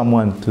prepare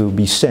someone to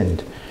be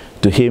sent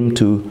to him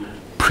to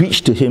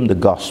preach to him the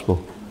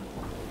gospel.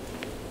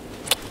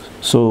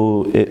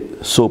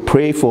 So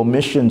pray for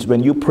missions.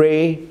 When you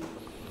pray,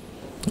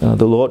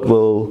 the Lord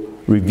will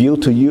reveal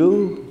to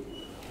you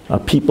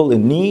people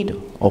in need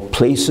or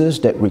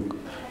places that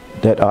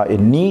are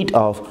in need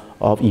of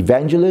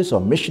evangelists or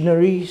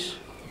missionaries,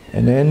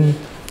 and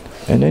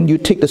then you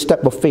take the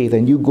step of faith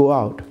and you go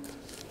out,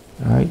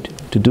 right,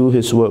 to do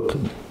His work,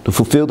 to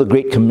fulfill the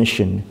Great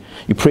Commission.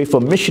 You pray for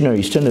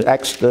missionaries. Turn to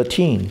Acts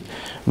 13,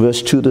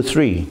 verse 2 to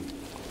 3.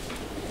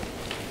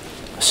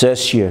 It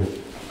says here,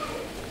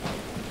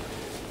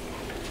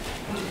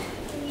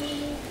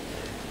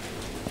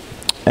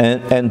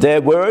 And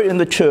there were in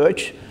the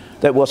church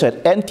that was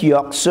at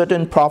Antioch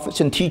certain prophets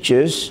and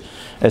teachers,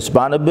 as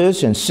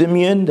Barnabas and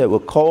Simeon, that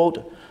was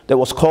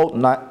called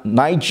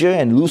Niger,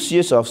 and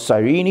Lucius of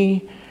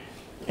Cyrene,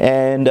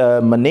 and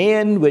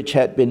Manaen, which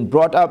had been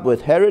brought up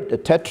with Herod the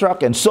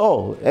Tetrarch, and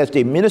Saul. As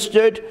they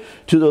ministered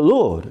to the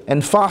Lord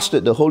and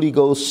fasted, the Holy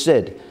Ghost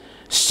said,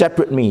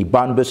 Separate me,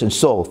 Barnabas and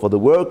Saul, for the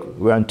work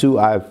whereunto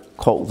I have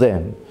called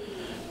them.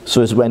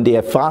 So as when they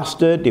had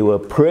fasted, they were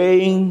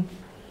praying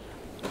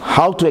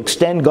how to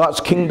extend God's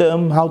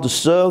kingdom, how to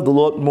serve the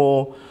Lord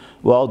more.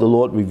 Well, the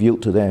Lord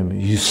revealed to them,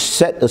 you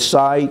set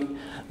aside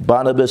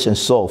Barnabas and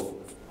Saul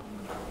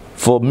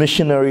for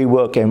missionary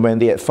work. And when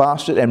they had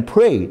fasted and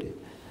prayed,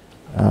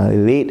 they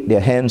laid their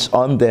hands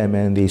on them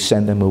and they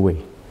sent them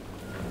away.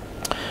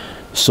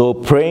 So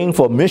praying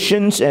for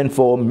missions and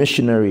for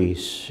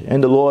missionaries.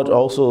 And the Lord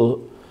also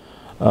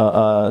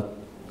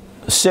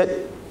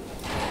said,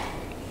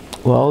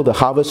 well, the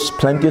harvest is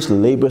plenteous, the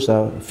laborers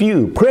are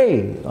few.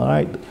 Pray, all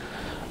right?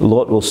 The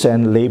Lord will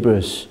send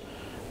laborers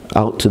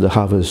out to the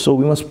harvest. So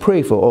we must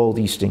pray for all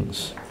these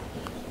things.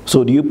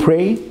 So do you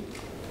pray?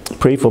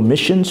 Pray for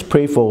missions.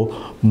 Pray for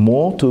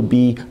more to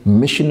be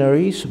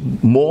missionaries,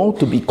 more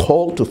to be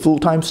called to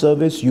full-time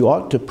service. You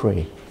ought to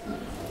pray.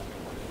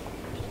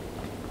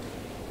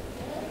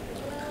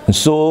 And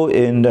so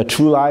in the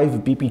True Life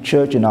BP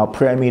Church, in our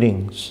prayer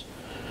meetings,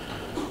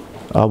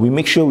 we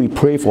make sure we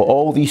pray for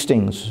all these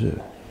things.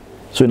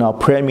 So in our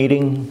prayer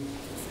meeting,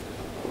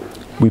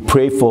 we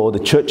pray for the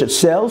church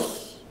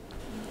itself.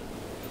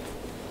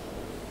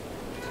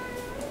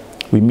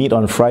 We meet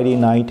on Friday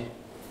night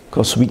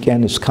because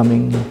weekend is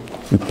coming.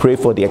 We pray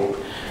for the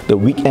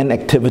weekend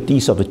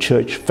activities of the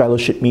church,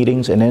 fellowship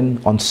meetings, and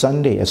then on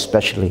Sunday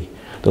especially,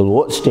 the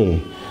Lord's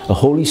Day, the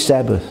Holy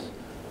Sabbath.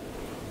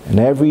 And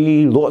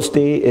every Lord's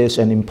Day is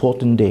an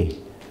important day.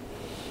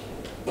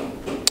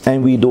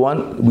 And we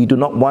do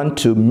not want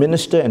to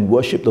minister and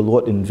worship the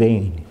Lord in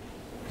vain.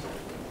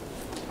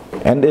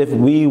 And if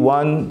we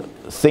want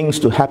things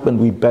to happen,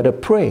 we better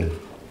pray.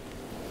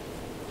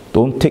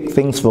 Don't take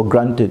things for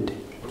granted.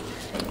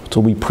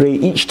 So we pray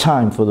each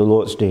time for the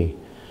Lord's Day.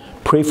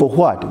 Pray for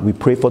what? We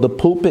pray for the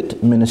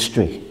pulpit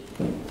ministry.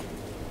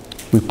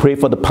 We pray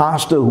for the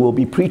pastor who will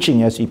be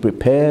preaching as he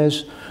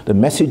prepares the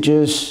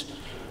messages,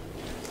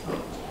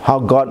 how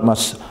God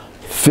must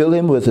fill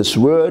him with His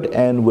Word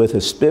and with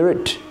His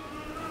Spirit.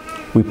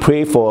 We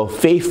pray for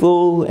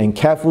faithful and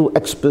careful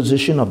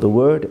exposition of the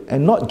Word,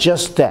 and not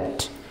just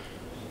that.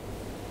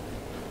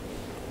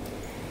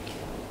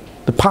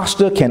 The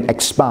pastor can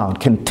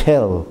expound, can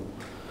tell,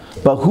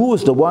 but who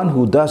is the one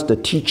who does the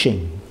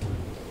teaching?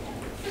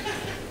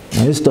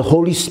 And it's the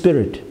Holy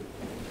Spirit.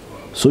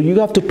 So you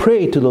have to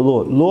pray to the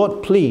Lord.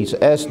 Lord, please,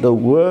 as the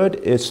Word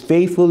is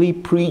faithfully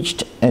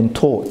preached and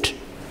taught,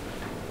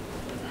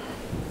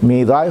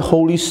 may Thy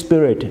Holy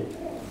Spirit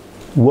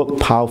work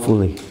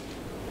powerfully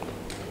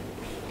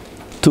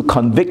to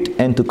convict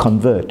and to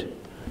convert,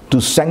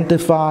 to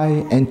sanctify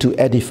and to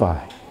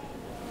edify.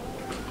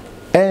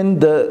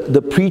 And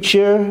the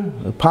preacher,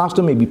 the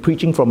pastor may be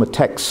preaching from a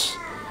text,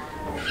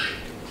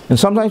 And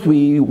sometimes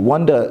we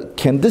wonder,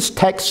 can this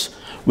text,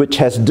 which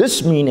has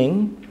this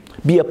meaning,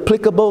 be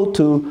applicable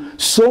to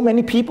so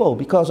many people?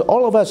 Because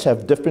all of us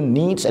have different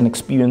needs and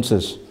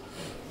experiences.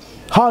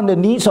 How are the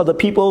needs of the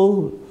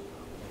people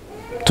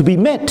to be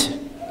met?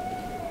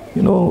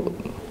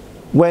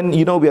 When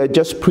we are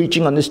just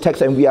preaching on this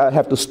text and we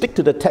have to stick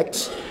to the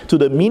text, to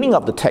the meaning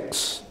of the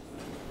text.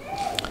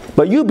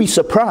 But you'll be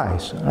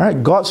surprised, all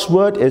right? God's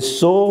word is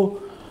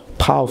so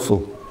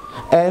powerful.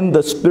 And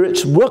the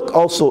Spirit's work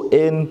also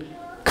in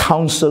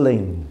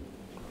counseling.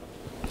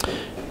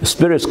 The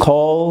Spirit is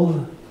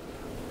called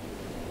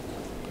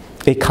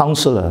a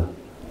counselor,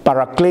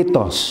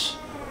 parakletos,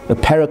 a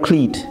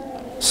paraclete,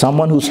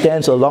 someone who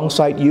stands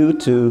alongside you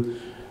to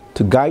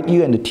guide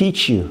you and to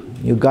teach you.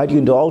 He'll guide you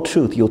into all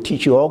truth. He'll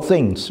teach you all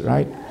things,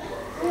 right?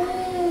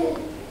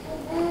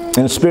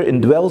 And the Spirit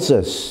indwells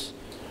us.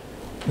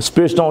 The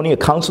Spirit's not only a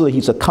counselor,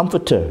 He's a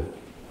comforter.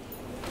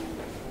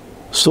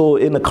 So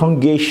in a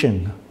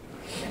congregation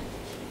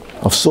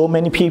of so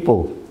many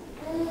people,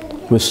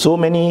 with so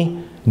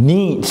many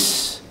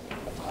needs,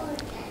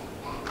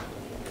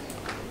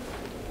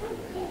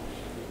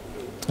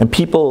 and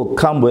people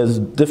come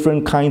with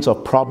different kinds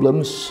of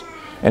problems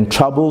and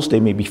troubles they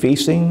may be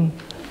facing,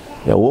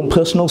 their own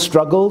personal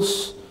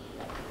struggles,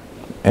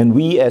 and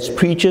we as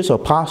preachers or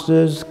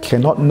pastors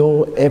cannot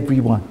know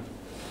everyone.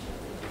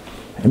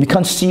 And we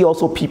can't see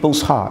also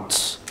people's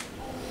hearts.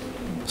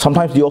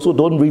 Sometimes they also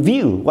don't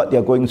reveal what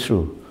they're going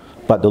through,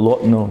 but the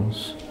Lord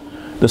knows.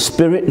 The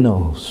Spirit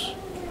knows.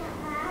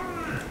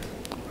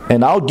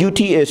 And our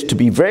duty is to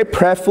be very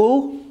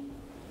prayerful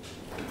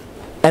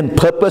and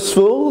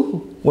purposeful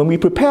when we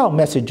prepare our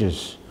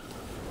messages.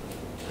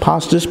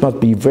 Pastors must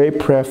be very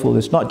prayerful.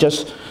 It's not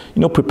just,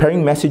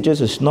 preparing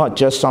messages is not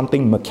just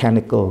something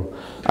mechanical.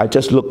 I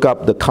just look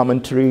up the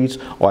commentaries,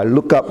 or I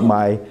look up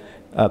my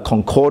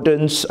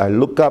concordance, I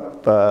look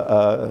up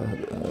the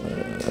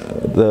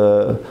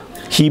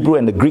Hebrew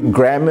and the Greek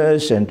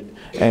grammars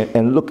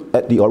and look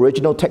at the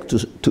original text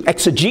to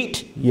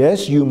exegete.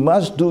 Yes, you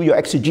must do your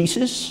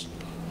exegesis.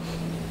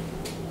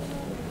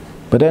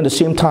 But then at the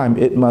same time,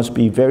 it must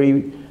be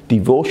very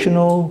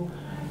devotional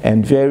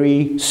and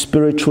very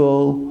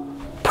spiritual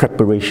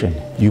preparation.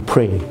 You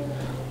pray,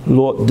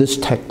 Lord, this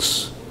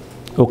text,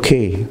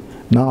 okay,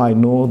 now I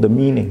know the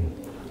meaning.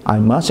 I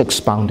must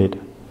expound it.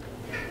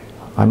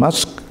 I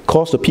must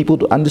cause the people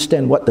to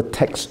understand what the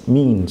text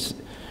means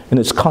in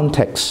its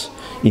context.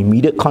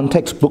 Immediate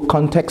context, book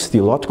context,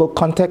 theological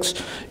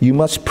context. You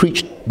must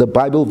preach the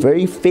Bible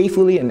very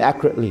faithfully and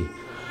accurately.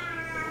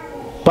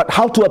 But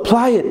how to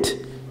apply it?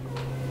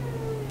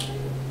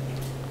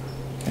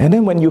 And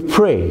then when you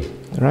pray,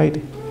 right,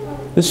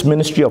 this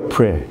ministry of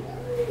prayer,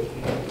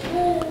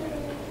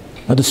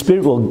 the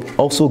Spirit will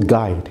also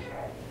guide.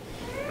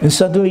 And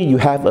suddenly you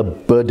have a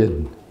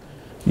burden.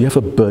 You have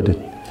a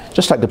burden.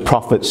 Just like the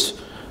prophets,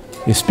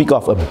 they speak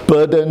of a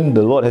burden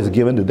the Lord has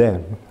given to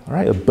them. All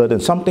right, a burden,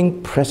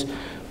 something pressing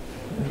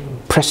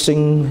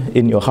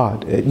in your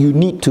heart. You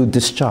need to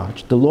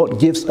discharge. The Lord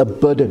gives a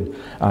burden.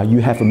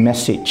 You have a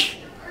message.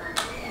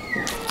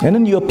 And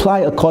then you apply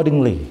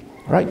accordingly.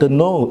 Right? The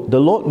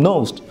Lord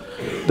knows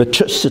the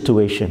church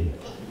situation.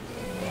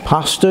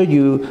 Pastor,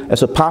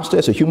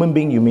 as a human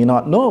being, you may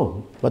not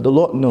know, but the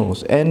Lord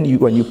knows. And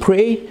when you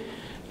pray,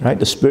 right,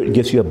 the Spirit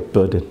gives you a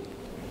burden.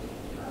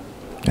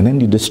 And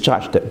then you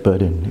discharge that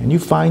burden. And you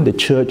find the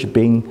church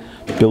being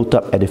built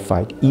up,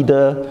 edified,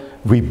 either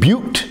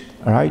rebuked,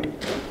 right,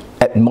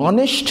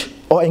 admonished,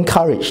 or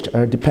encouraged,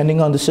 depending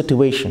on the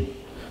situation.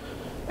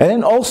 And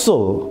then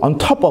also, on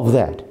top of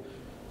that,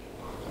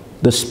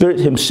 the Spirit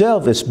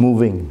Himself is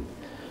moving,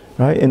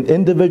 right, in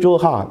individual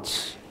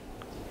hearts,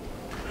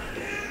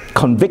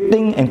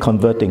 convicting and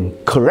converting,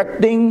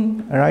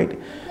 correcting, right,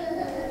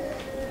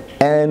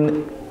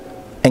 and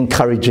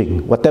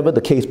encouraging, whatever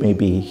the case may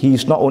be.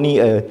 He's not only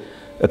a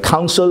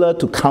counselor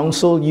to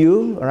counsel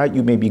you, all right,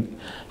 you may be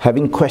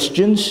having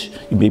questions,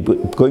 you may be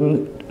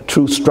going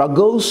through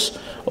struggles,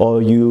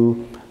 or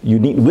you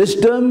need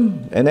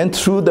wisdom, and then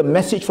through the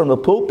message from the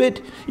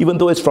pulpit, even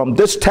though it's from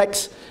this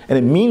text and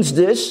it means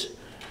this,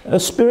 the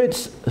Spirit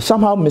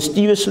somehow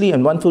mysteriously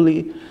and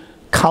wonderfully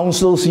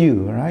counsels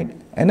you, right?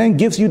 And then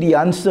gives you the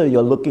answer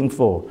you're looking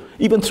for.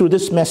 Even through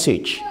this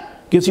message,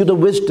 gives you the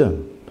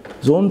wisdom.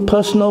 His own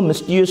personal,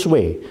 mysterious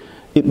way.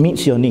 It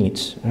meets your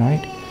needs,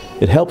 right?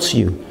 It helps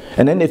you.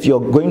 And then if you're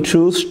going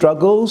through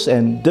struggles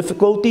and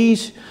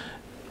difficulties,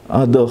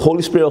 the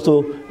Holy Spirit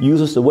also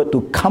uses the word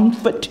to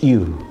comfort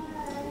you,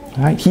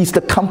 right? He's the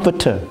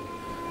comforter.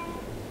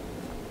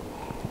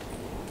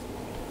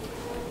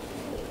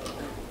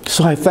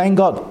 So I thank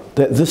God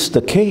that this is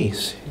the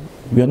case.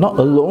 We are not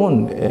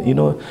alone.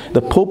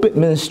 The pulpit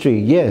ministry,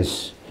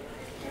 yes.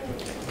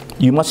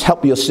 You must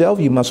help yourself,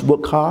 you must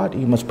work hard,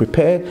 you must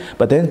prepare,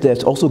 but then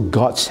there's also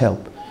God's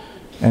help.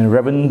 And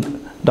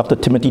Reverend Dr.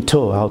 Timothy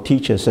Toh, our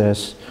teacher,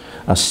 says,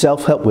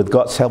 self-help with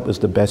God's help is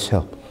the best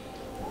help.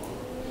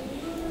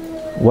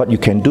 What you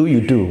can do,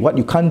 you do. What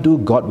you can't do,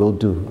 God will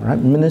do. Right?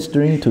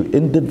 Ministering to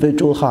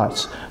individual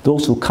hearts,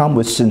 those who come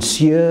with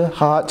sincere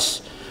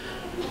hearts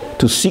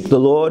to seek the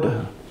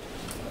Lord,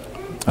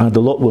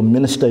 the Lord will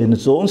minister in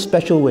His own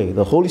special way.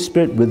 The Holy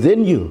Spirit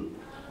within you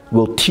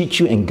will teach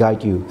you and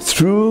guide you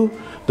through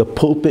the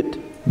pulpit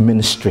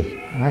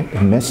ministry, right?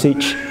 The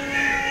message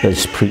that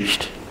is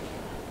preached.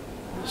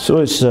 So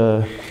it's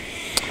a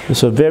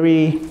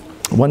very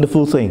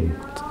wonderful thing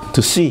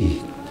to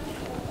see.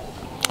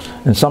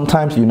 And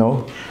sometimes, you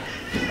know,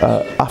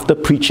 after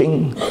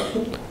preaching,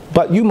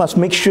 but you must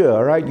make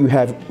sure, right, you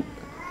have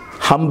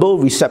humble,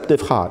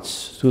 receptive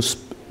hearts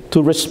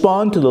to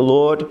respond to the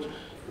Lord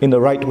in the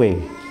right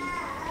way.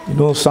 You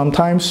know,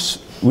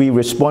 sometimes we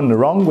respond the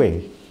wrong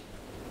way.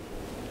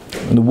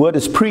 When the word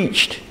is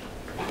preached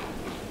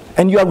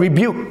and you are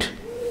rebuked,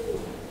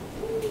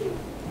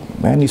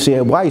 man, you say,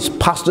 why is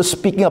pastor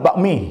speaking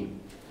about me?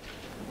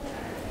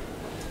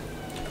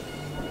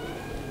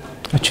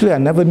 Actually, I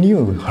never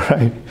knew,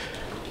 right,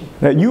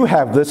 that you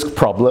have this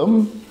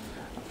problem,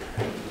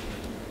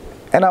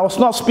 and I was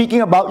not speaking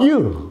about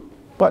you,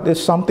 but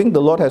it's something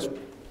the Lord has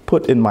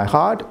put in my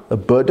heart, a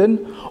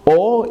burden,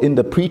 or in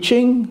the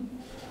preaching,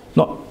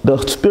 the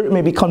Spirit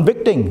may be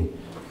convicting.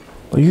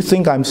 Or you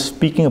think I'm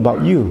speaking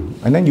about you,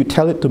 and then you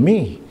tell it to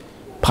me.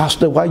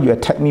 Pastor, why you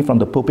attack me from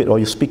the pulpit, or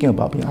you're speaking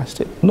about me? I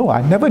said, no,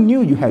 I never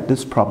knew you had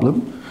this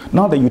problem.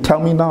 Now that you tell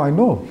me, now I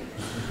know.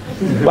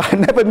 But I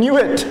never knew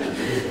it.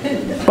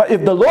 But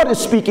if the Lord is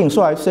speaking,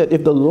 so I said,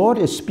 if the Lord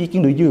is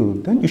speaking to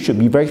you, then you should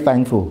be very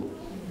thankful.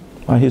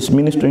 He's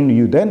ministering to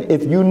you. Then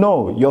if you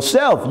know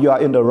yourself you are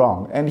in the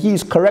wrong, and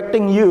He's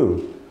correcting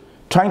you,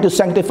 trying to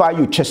sanctify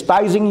you,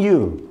 chastising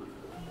you,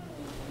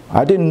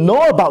 I didn't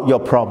know about your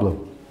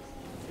problem.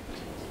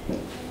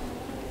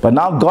 But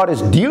now God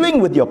is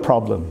dealing with your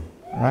problem,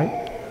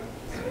 right?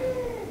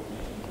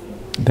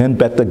 Then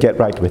better get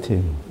right with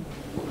Him.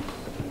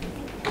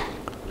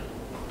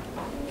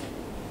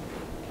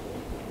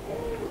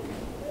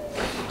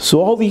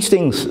 So all these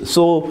things,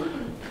 so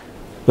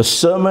the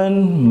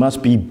sermon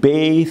must be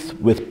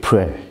bathed with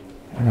prayer,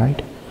 right?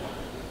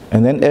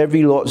 And then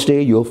every Lord's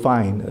Day you'll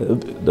find,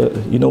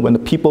 you know, when the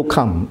people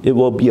come, it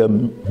will be a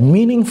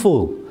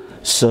meaningful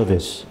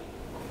service.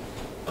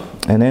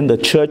 And then the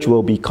church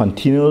will be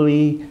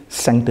continually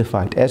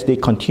sanctified as they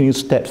continue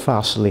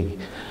steadfastly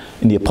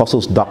in the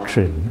apostles'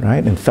 doctrine,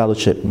 right? And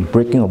fellowship, and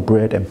breaking of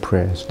bread and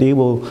prayers. They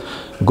will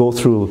go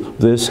through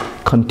this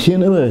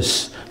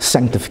continuous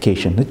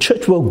sanctification. The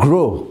church will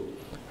grow,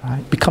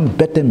 right? Become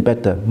better and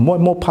better, more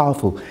and more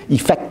powerful,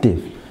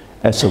 effective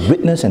as a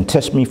witness and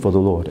testimony for the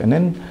Lord. And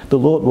then the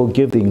Lord will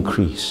give the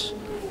increase.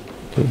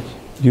 Okay?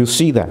 You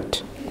see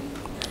that.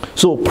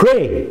 So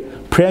pray.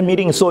 Prayer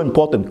meeting is so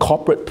important.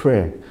 Corporate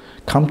prayer.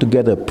 Come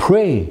together,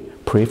 pray.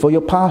 Pray for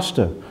your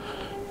pastor.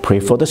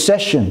 Pray for the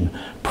session.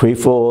 Pray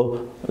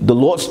for the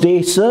Lord's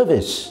Day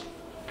service.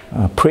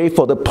 Pray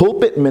for the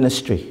pulpit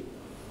ministry.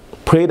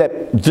 Pray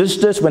that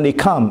visitors, when they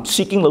come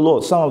seeking the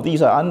Lord, some of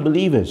these are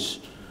unbelievers,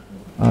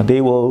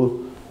 they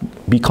will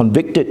be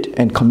convicted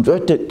and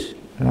converted,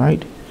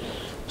 right?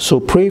 So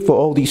pray for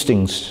all these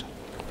things.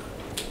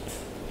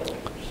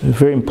 It's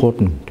very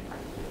important.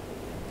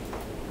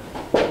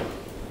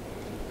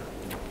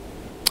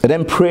 And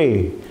then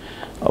pray.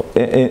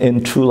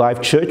 In True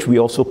Life Church, we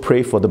also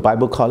pray for the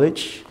Bible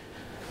College.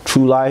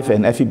 True Life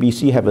and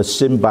FEBC have a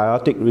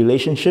symbiotic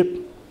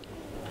relationship.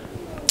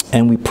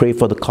 And we pray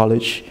for the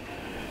college.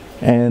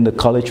 And the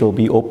college will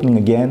be opening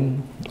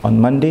again on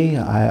Monday.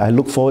 I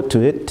look forward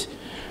to it.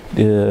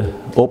 The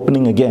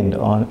opening again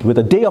with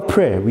a day of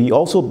prayer. We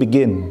also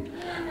begin.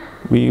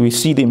 We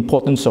see the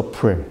importance of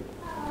prayer.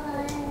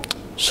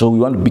 So we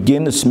want to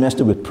begin the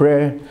semester with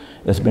prayer.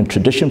 There's been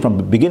tradition from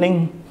the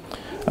beginning.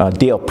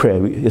 Day of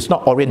prayer. It's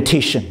not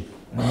orientation.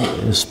 Right?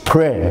 It's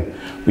prayer.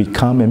 We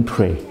come and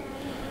pray.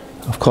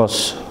 Of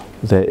course,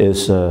 there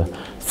is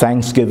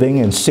thanksgiving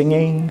and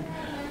singing.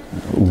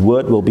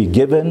 Word will be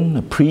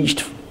given,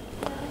 preached,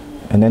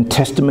 and then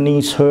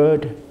testimonies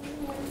heard.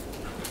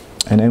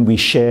 And then we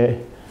share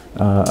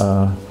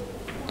the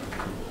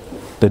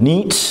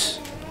needs,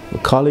 the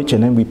college,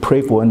 and then we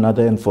pray for one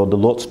another and for the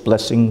Lord's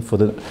blessing for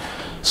the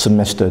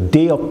semester.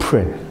 Day of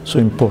prayer. So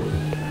important.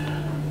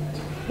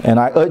 And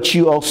I urge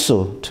you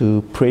also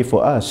to pray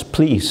for us.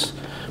 Please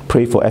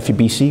pray for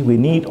FEBC. We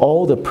need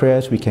all the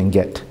prayers we can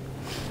get.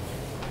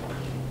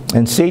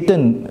 And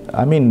Satan,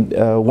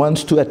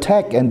 wants to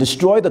attack and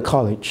destroy the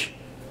college.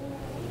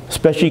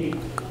 Especially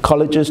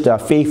colleges that are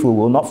faithful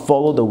will not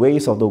follow the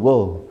ways of the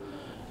world.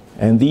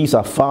 And these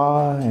are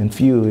far and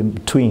few in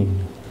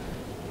between.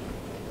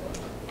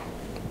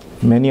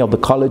 Many of the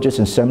colleges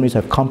and seminaries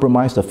have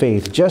compromised the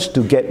faith just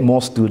to get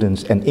more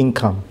students and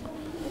income.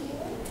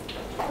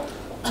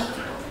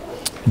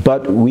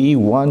 But we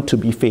want to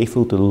be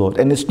faithful to the Lord.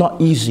 And it's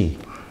not easy.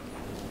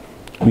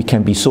 We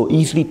can be so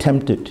easily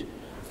tempted.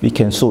 We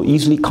can so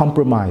easily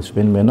compromise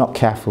when we're not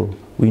careful.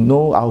 We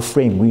know our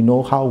frame. We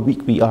know how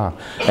weak we are.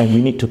 And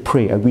we need to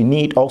pray. And we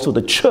need also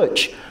the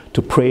church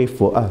to pray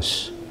for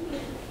us.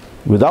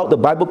 Without the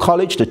Bible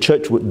college, the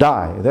church would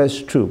die.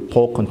 That's true.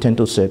 Paul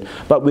Contento said.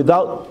 But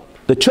without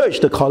the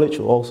church, the college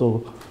will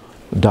also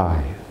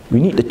die. We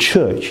need the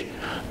church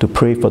to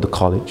pray for the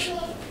college.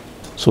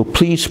 So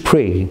please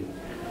pray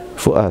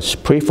for us.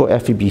 Pray for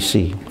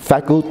FEBC,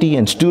 faculty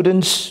and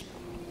students,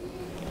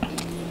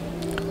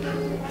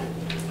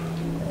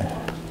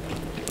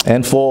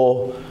 and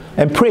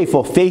pray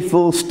for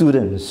faithful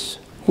students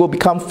who will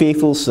become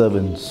faithful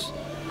servants.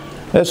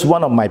 That's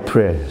one of my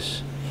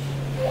prayers.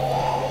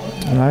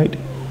 Right?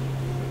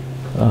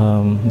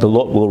 The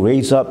Lord will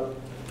raise up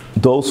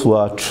those who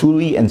are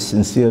truly and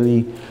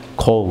sincerely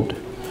called.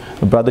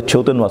 Brother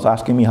Chilton was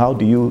asking me, how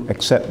do you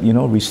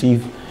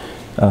receive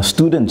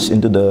students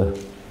into the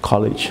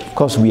college? Of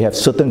course, we have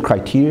certain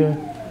criteria,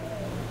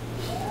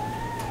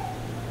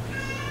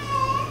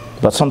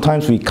 but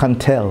sometimes we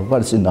can't tell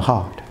what is in the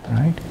heart,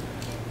 right?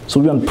 So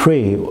we want to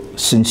pray,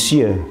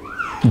 sincere,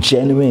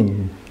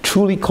 genuine,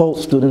 truly called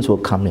students will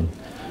come in.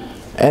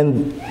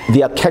 And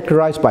they are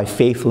characterized by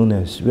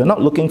faithfulness. We are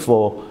not looking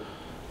for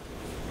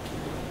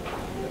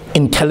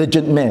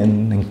intelligent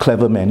men and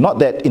clever men. Not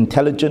that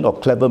intelligent or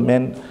clever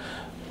men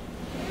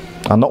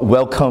are not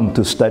welcome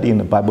to study in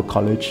the Bible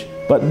college,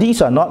 but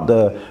these are not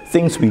the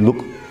things we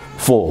look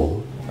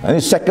for. And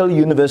in secular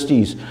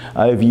universities,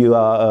 if you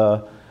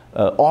are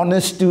an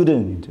honest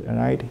student,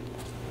 right,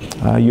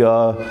 you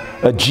are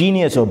a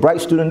genius or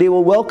bright student, they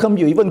will welcome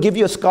you, even give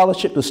you a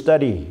scholarship to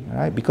study,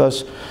 right?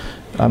 Because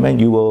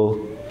you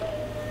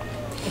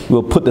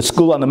will put the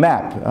school on the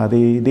map.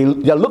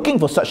 They are looking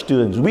for such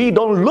students. We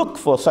don't look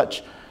for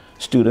such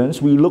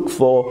students. We look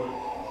for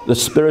the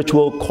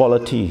spiritual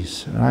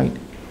qualities, right?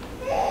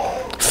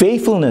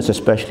 Faithfulness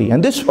especially.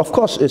 And this, of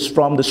course, is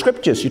from the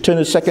scriptures. You turn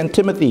to 2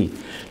 Timothy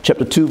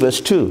chapter 2, verse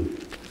 2.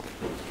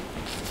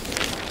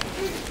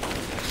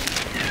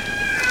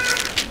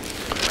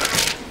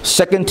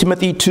 2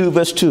 Timothy 2,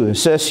 verse 2, it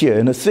says here,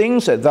 "And the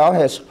things that thou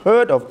hast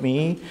heard of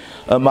me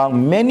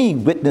among many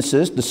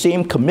witnesses, the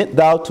same commit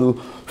thou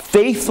to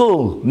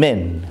faithful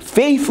men."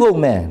 Faithful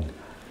men.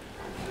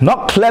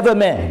 Not clever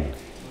men.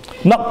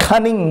 Not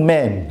cunning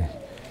men.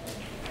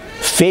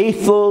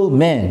 Faithful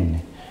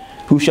men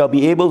who shall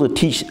be able to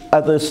teach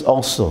others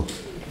also.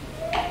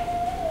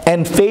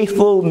 And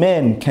faithful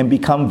men can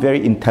become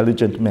very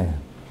intelligent men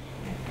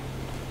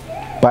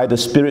by the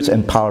Spirit's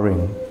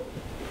empowering.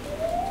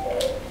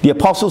 The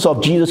apostles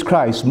of Jesus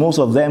Christ, most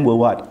of them were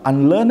what?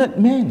 Unlearned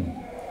men,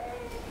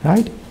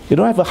 right? They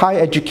don't have a high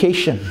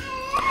education.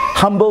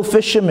 Humble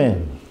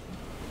fishermen.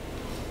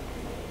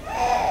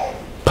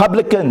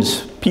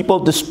 Publicans, people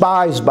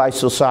despised by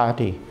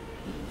society.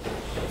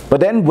 But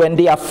then when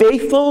they are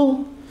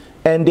faithful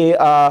and they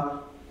are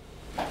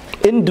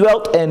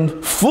indwelt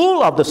and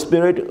full of the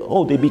Spirit,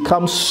 they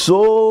become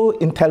so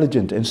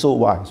intelligent and so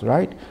wise,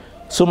 right?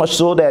 So much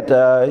so that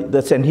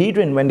the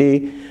Sanhedrin, when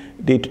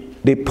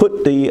they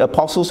put the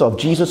apostles of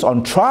Jesus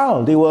on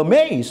trial, they were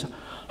amazed.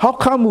 How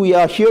come we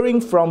are hearing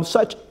from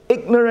such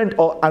ignorant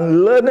or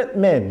unlearned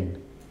men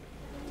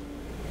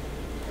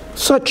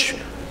such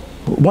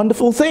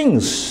wonderful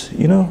things,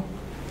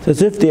 It's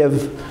as if they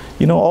have,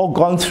 all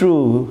gone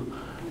through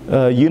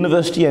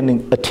university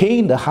and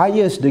attained the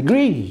highest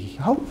degree.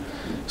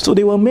 So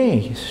they were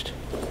amazed.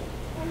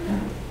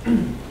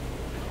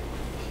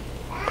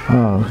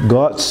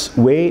 God's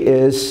way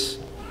is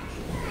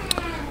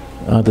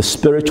the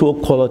spiritual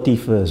quality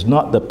first,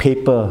 not the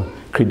paper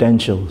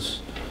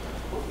credentials.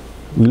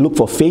 We look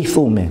for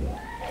faithful men.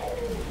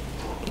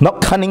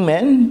 Not cunning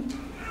men,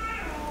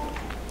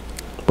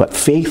 but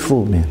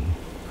faithful men.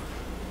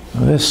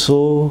 That's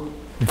so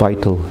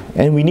vital.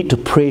 And we need to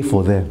pray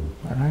for them.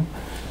 All right?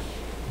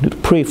 We need to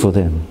pray for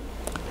them.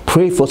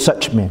 Pray for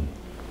such men.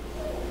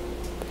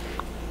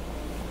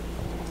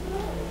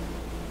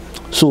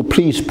 So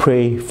please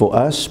pray for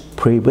us.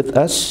 Pray with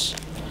us.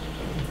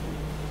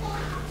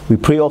 We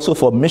pray also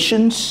for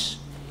missions.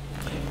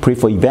 Pray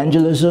for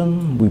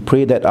evangelism. We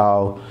pray that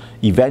our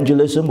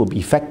evangelism will be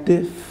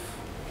effective.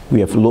 We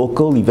have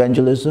local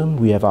evangelism.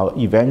 We have our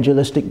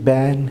evangelistic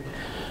band.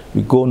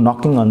 We go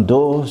knocking on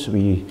doors.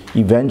 We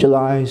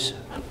evangelize.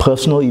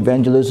 Personal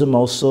evangelism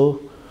also.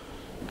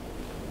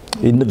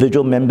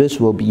 Individual members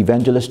will be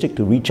evangelistic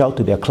to reach out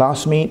to their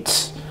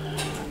classmates,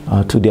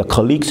 to their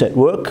colleagues at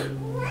work,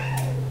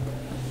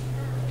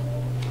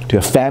 to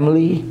your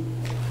family.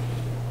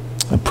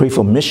 And pray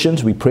for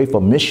missions. We pray for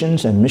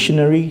missions and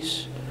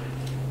missionaries.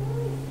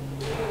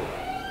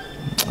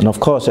 And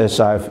of course, as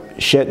I've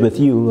shared with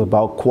you,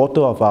 about a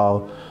quarter of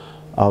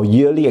our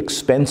yearly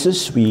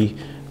expenses we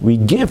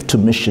give to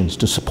missions,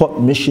 to support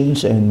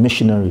missions and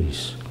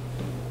missionaries.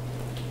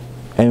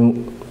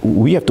 And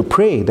we have to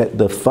pray that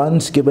the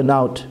funds given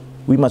out,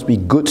 we must be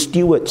good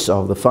stewards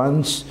of the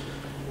funds.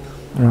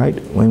 Right?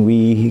 When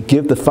we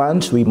give the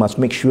funds, we must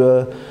make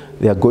sure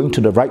they are going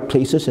to the right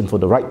places and for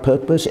the right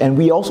purpose. And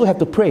we also have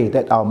to pray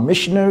that our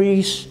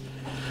missionaries,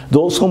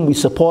 those whom we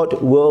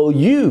support, will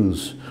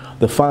use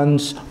the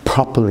funds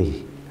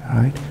properly,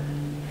 right?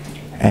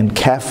 And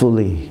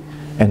carefully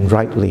and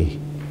rightly.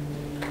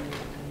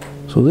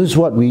 So this is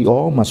what we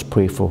all must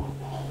pray for.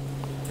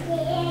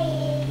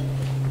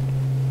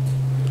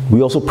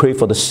 We also pray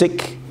for the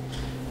sick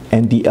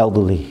and the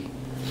elderly.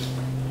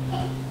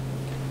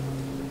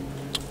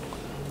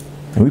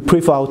 And we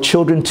pray for our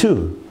children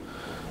too.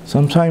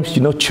 Sometimes,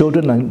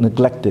 children are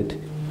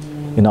neglected.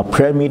 In our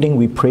prayer meeting,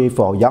 we pray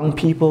for our young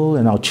people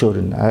and our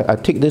children. I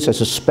take this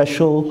as a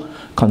special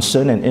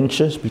concern and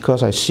interest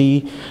because I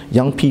see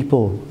young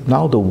people.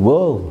 Now the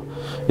world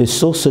is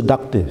so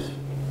seductive.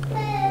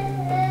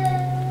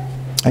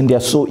 And they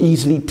are so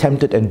easily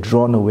tempted and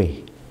drawn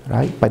away,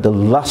 right? By the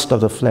lust of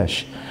the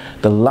flesh,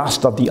 the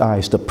lust of the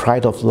eyes, the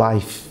pride of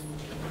life.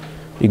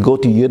 You go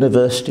to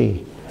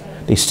university,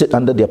 they sit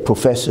under their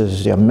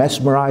professors, they are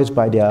mesmerized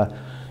by their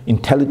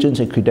intelligence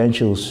and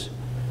credentials.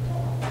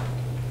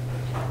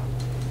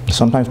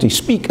 Sometimes they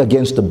speak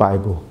against the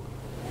Bible,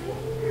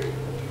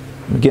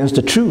 against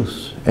the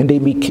truth, and they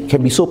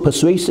can be so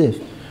persuasive,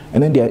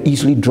 and then they are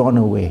easily drawn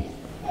away.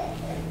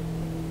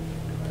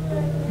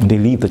 And they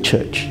leave the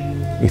church.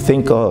 You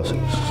think, oh,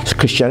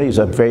 Christianity is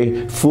a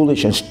very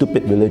foolish and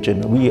stupid religion.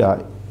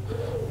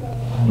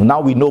 Now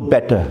we know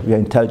better. We are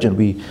intelligent.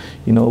 We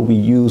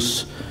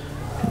use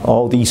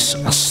all these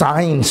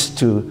signs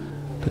to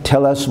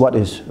tell us what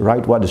is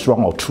right, what is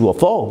wrong, or true or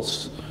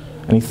false.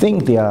 And you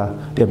think they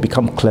have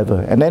become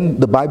clever. And then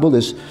the Bible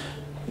is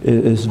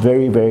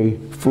very, very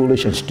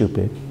foolish and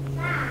stupid.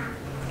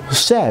 It's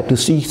sad to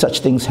see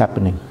such things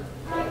happening.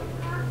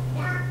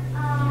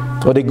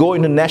 Or they go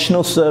into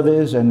national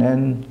service and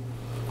then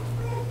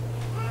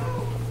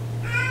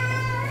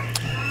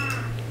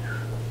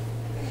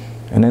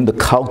the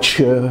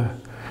culture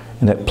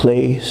in that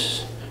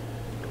place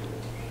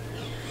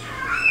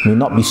may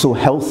not be so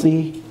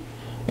healthy.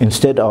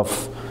 Instead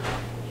of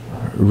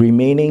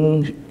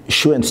remaining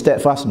sure and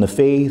steadfast in the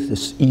faith,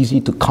 it's easy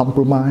to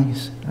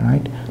compromise,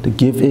 right? To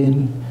give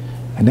in,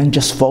 and then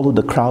just follow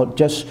the crowd,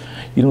 just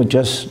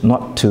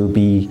not to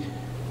be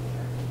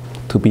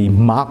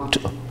marked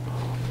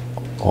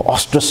or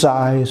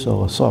ostracized,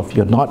 or sort of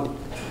you're not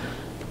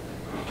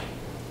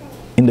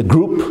in the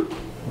group.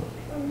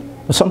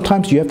 But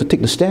sometimes you have to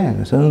take the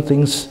stand. Certain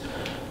things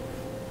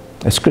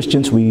as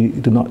Christians we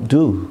do not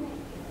do.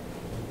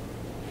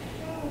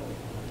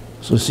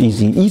 So it's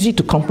easy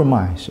to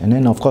compromise. And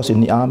then of course in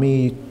the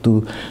army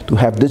to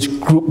have this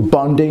group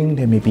bonding,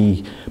 there may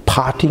be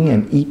partying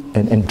and eat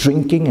and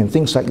drinking and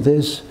things like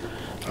this.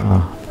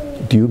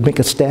 Do you make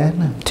a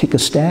stand? Take a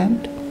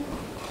stand?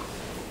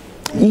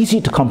 Easy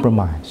to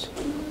compromise.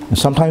 And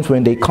sometimes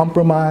when they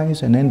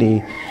compromise and then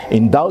they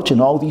indulge in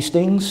all these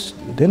things,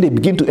 then they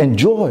begin to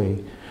enjoy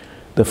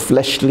the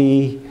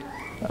fleshly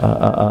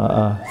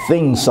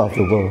things of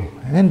the world.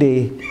 And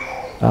then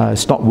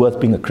it's not worth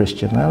being a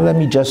Christian. Now, let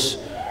me just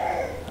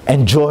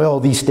enjoy all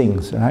these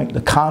things, right?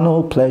 The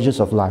carnal pleasures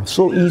of life.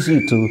 So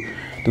easy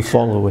to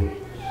fall away.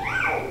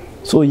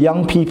 So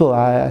young people,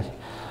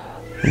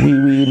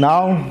 we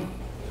now,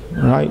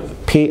 right,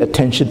 pay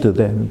attention to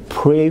them,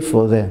 pray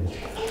for them.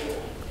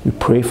 We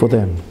pray for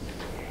them.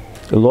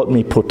 The Lord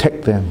may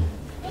protect them.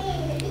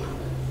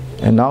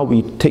 And now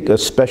we take a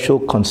special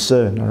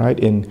concern, all right,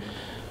 in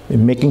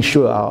making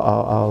sure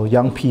our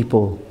young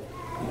people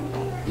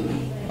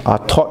are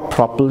taught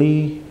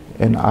properly.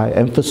 And I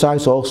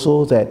emphasize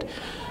also that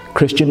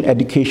Christian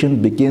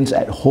education begins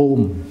at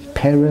home.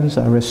 Parents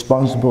are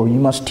responsible. You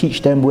must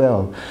teach them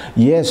well.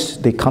 Yes,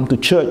 they come to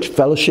church.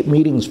 Fellowship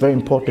meetings, very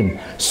important.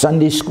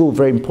 Sunday school,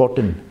 very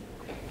important.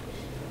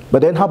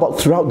 But then how about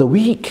throughout the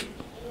week?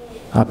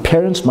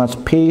 Parents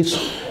must pay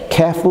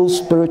careful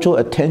spiritual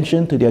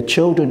attention to their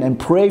children and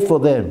pray for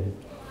them.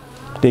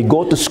 They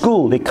go to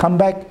school, they come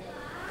back.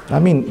 I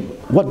mean,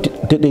 what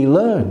did they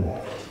learn?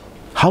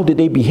 How did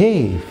they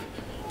behave?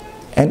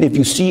 And if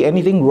you see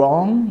anything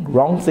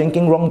wrong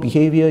thinking, wrong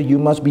behavior, you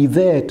must be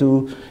there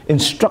to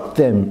instruct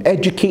them,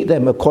 educate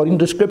them according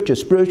to Scripture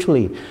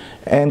spiritually,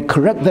 and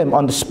correct them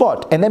on the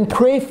spot, and then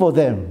pray for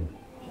them.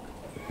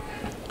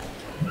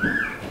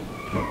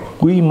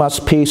 We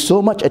must pay so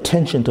much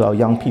attention to our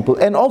young people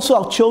and also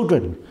our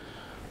children.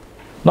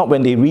 Not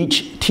when they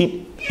reach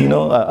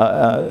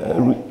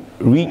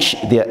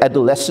their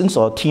adolescence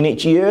or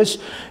teenage years.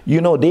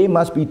 They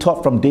must be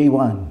taught from day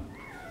one,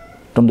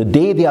 from the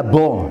day they are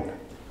born.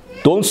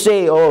 Don't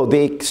say, oh,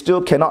 they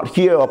still cannot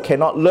hear or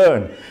cannot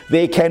learn.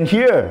 They can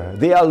hear.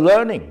 They are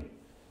learning.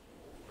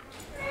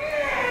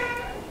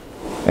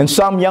 And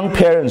some young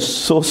parents,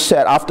 so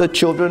sad, after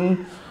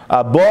children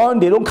are born,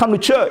 they don't come to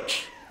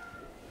church.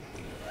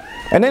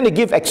 And then they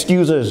give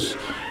excuses.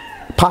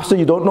 Pastor,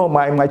 you don't know,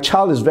 my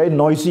child is very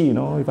noisy.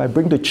 If I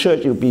bring to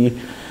church,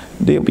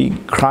 they'll be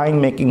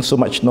crying, making so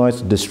much noise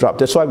to disrupt.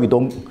 That's why we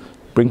don't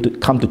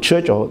come to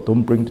church or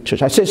don't bring to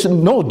church. I say,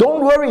 no,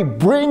 don't worry,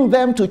 bring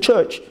them to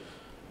church.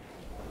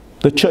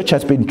 The church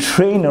has been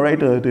trained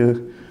already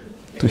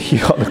to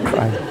hear all the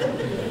cry.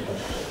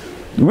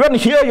 We want to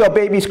hear your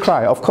babies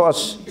cry. Of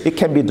course, it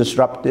can be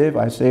disruptive.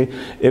 I say,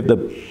 if the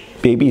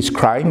baby is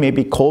crying,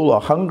 maybe cold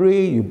or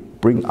hungry, you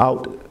bring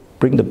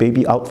the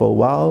baby out for a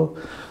while,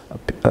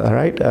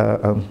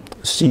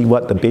 see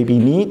what the baby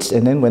needs,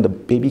 and then when the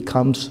baby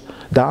comes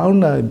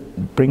down,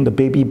 bring the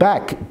baby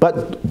back.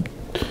 But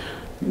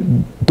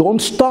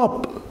don't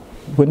stop.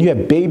 When you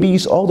have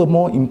babies, all the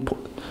more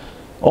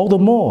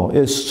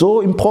it's so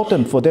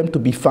important for them to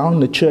be found in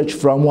the church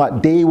from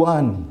day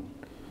one.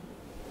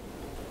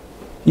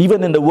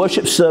 Even in the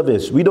worship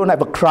service, we don't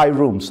have a cry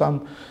room.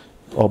 Some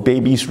or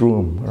baby's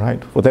room,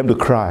 right? For them to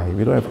cry.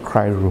 We don't have a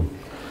cry room.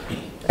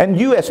 And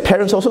you as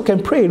parents also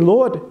can pray,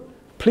 Lord,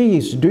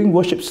 please, during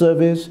worship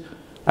service,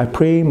 I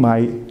pray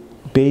my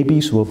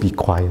babies will be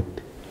quiet.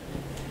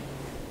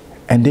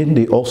 And then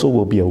they also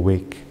will be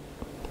awake.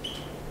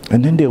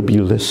 And then they'll be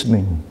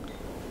listening.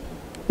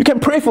 You can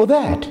pray for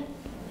that.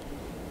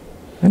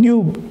 And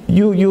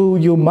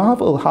you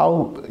marvel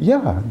how,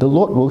 yeah, the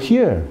Lord will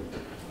hear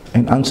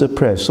and answer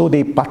prayer. So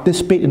they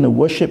participate in the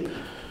worship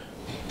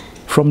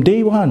from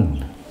day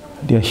one.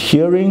 They're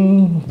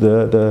hearing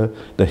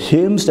the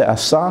hymns that are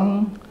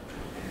sung,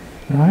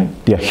 right?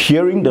 They're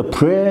hearing the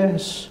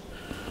prayers.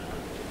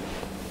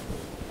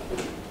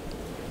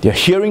 They're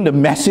hearing the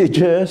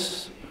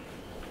messages.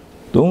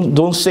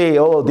 Don't say,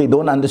 oh, they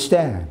don't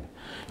understand.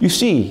 You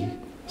see,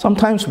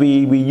 sometimes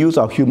we use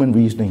our human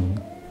reasoning.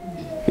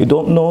 They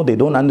don't know, they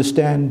don't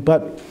understand,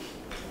 but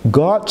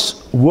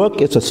God's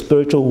work is a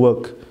spiritual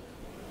work.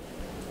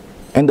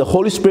 And the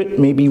Holy Spirit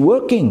may be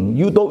working,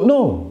 you don't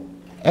know.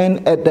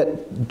 And at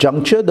that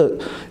juncture,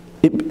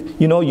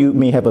 you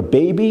may have a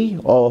baby,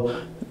 or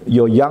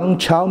your young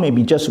child may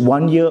be just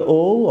 1 year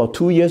old or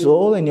 2 years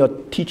old, and you're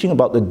teaching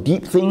about the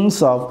deep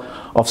things of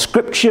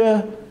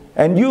Scripture,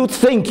 and you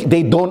think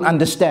they don't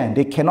understand,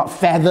 they cannot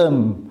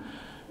fathom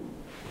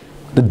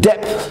the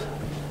depth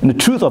and the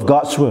truth of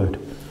God's Word.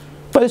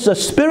 But it's the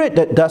Spirit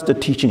that does the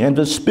teaching, and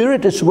the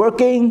Spirit is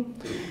working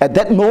at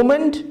that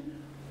moment.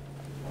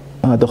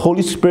 The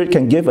Holy Spirit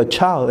can give a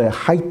child a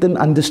heightened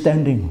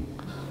understanding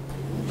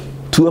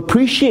to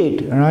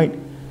appreciate, right,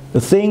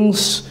 the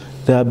things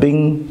that are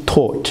being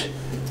taught.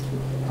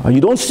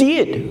 You don't see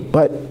it,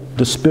 but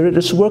the Spirit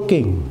is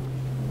working.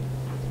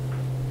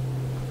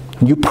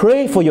 You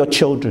pray for your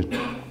children.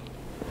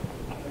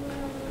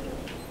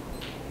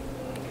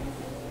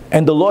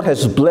 And the Lord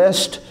has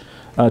blessed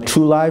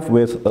True Life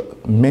with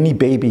many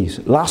babies.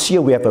 Last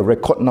year we have a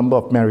record number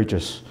of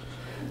marriages.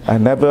 I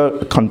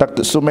never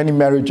conducted so many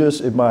marriages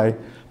in my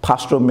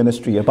pastoral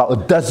ministry,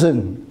 about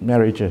 12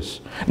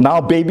 marriages. Now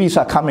babies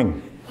are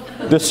coming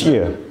this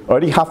year.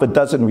 Already half a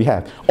dozen we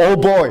have. All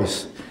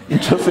boys,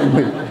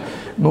 interestingly.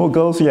 No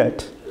girls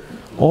yet.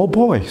 All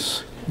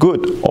boys.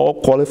 Good.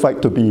 All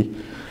qualified to be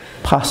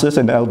pastors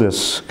and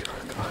elders.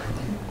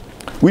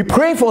 We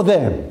pray for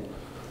them.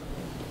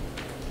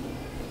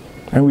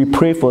 And we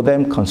pray for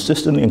them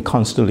consistently and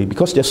constantly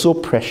because they're so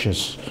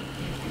precious.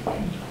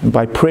 And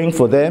by praying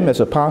for them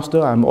as a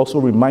pastor, I'm also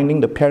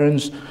reminding the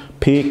parents,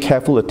 pay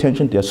careful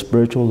attention to their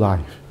spiritual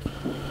life.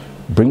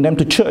 Bring them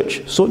to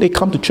church. So they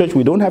come to church.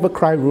 We don't have a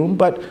cry room,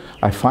 but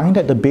I find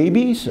that the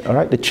babies, all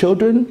right, the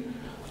children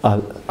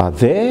are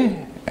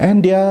there,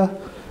 and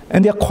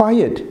they're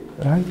quiet,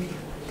 right?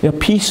 They're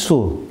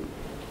peaceful.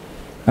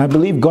 I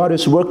believe God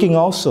is working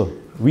also.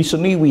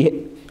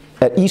 Recently,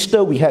 at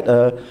Easter, we had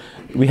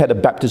a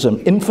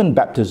baptism, infant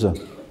baptism.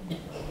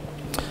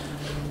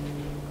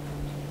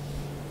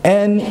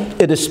 And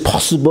it is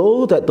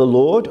possible that the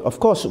Lord, of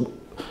course,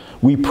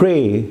 we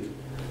pray,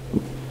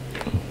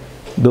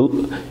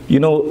 in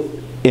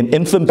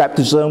infant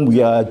baptism,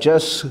 we are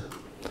just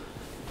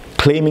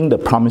claiming the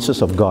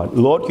promises of God.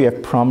 Lord, you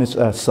have promised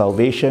us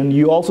salvation.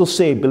 You also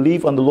say,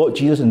 believe on the Lord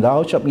Jesus and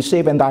thou shalt be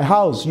saved, and thy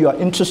house. You are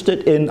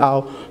interested in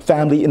our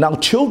family, in our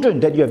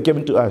children that you have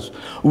given to us.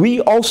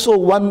 We also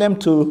want them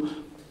to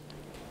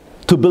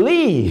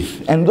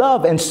believe and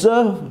love and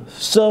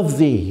serve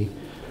thee.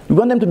 We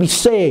want them to be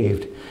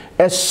saved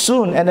as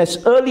soon and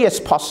as early as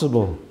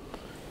possible.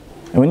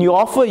 And when you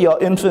offer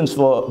your infants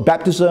for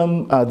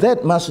baptism,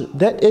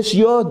 that is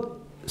your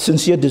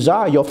sincere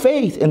desire, your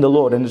faith in the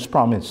Lord and His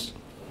promise.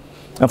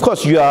 Of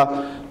course,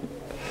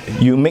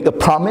 you make a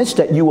promise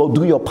that you will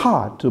do your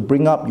part to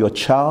bring up your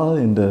child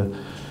in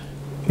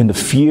the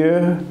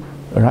fear,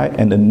 right,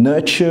 and the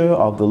nurture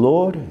of the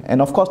Lord.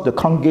 And of course, the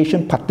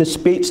congregation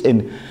participates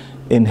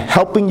in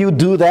helping you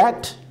do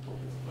that.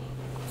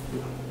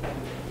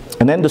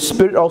 And then the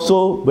Spirit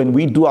also, when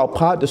we do our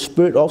part, the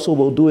Spirit also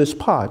will do His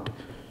part,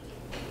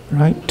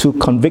 right, to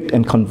convict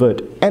and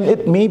convert. And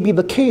it may be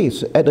the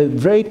case at a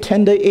very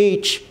tender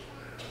age,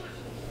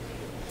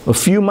 a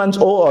few months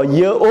old or a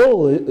year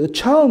old, a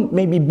child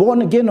may be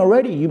born again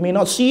already. You may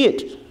not see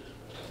it,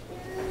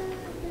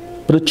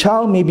 but a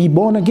child may be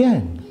born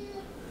again,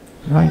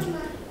 right?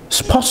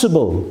 It's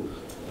possible.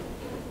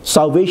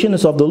 Salvation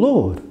is of the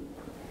Lord.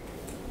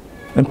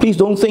 And please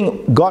don't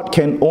think God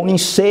can only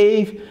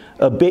save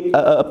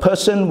a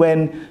person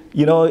when,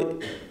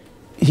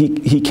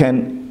 he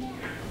can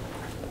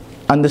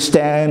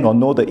understand or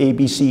know the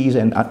ABCs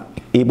and are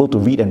able to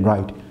read and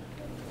write.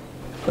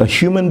 A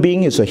human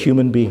being is a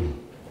human being.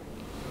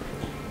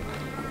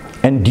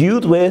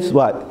 Endued with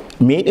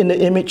what? Made in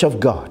the image of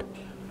God.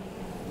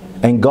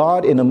 And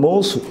God, in the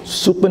most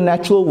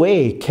supernatural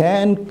way,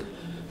 can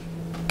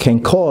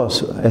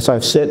cause, as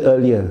I've said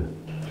earlier,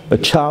 a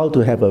child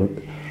to have a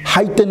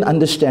heightened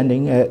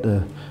understanding at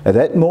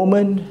that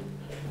moment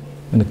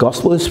when the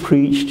gospel is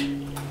preached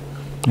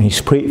and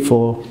he's prayed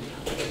for,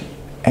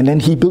 and then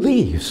he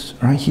believes,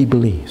 right? He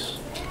believes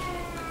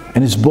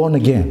and is born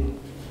again.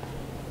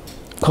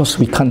 Of course,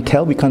 we can't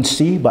tell, we can't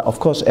see, but of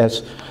course,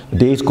 as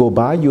days go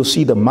by, you'll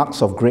see the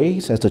marks of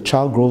grace. As the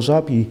child grows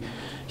up,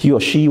 he or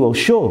she will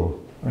show,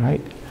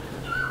 right,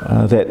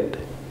 that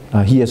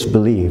he has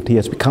believed, he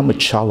has become a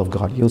child of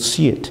God. You'll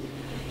see it.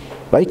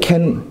 Right?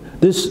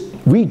 This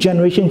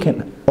regeneration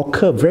can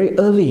occur very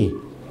early.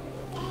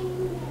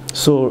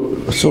 So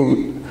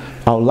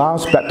our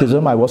last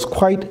baptism, I was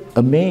quite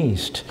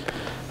amazed,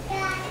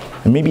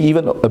 and maybe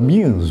even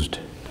amused,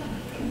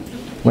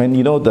 when,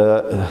 you know,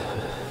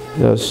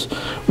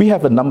 we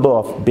have a number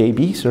of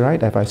babies,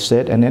 right, as I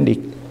said, and then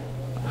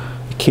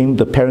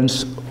the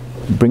parents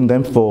bring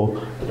them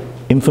for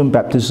infant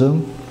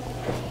baptism,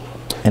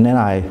 and then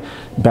I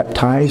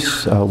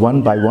baptized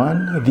one by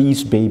one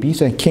these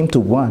babies, and came to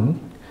one,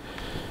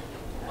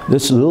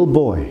 this little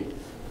boy.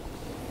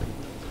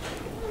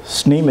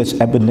 His name is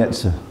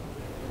Ebenezer.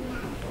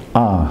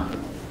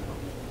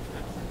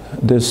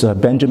 This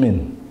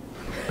Benjamin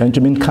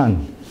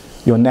Khan,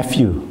 your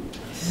nephew.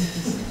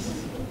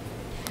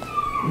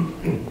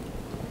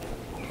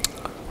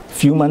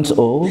 Few months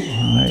old,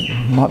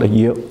 right? Not a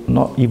year,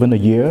 not even a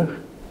year.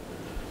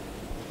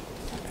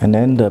 And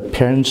then the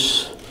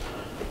parents,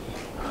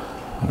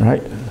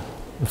 right?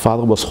 The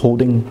father was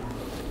holding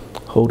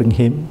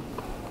him,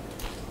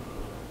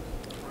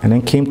 and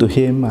then came to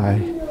him.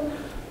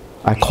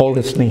 I called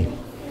his name,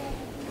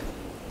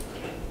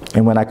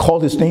 and when I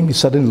called his name, he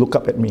suddenly looked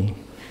up at me,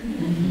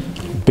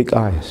 big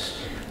eyes.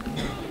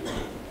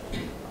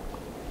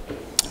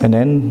 And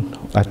then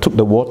I took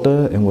the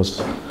water and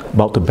was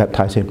about to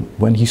baptize him.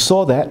 When he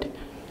saw that,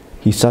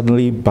 he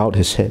suddenly bowed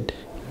his head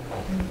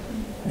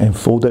and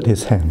folded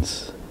his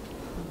hands.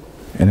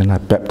 And then I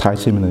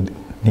baptized him in the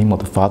name of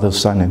the Father,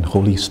 Son, and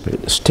Holy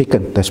Spirit. It's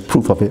taken, there's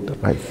proof of it,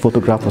 right?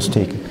 Photograph was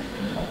taken.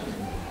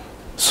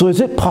 So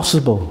is it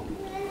possible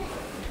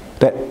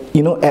that,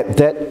 you know, at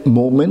that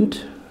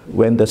moment,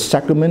 when the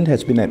sacrament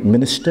has been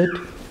administered,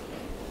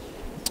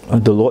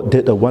 the Lord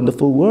did a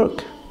wonderful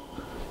work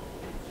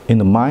in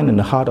the mind and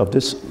the heart of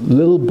this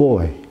little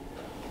boy?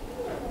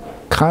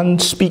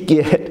 Can't speak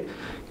yet,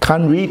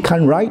 can't read,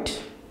 can't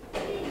write,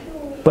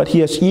 but he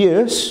has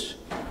ears,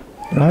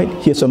 right?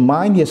 He has a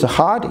mind, he has a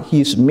heart,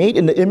 he is made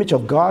in the image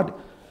of God.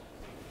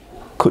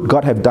 Could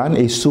God have done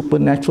a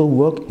supernatural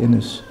work in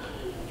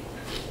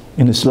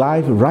his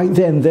life right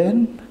there and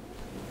then?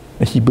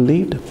 And he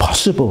believed?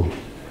 Possible.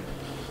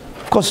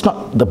 Of course, it's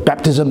not the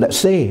baptism that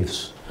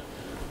saves.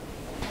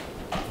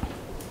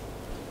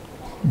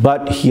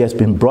 But he has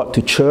been brought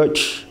to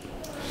church.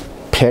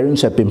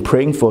 Parents have been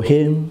praying for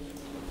him,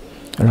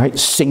 right?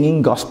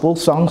 Singing gospel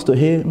songs to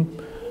him.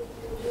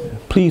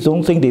 Please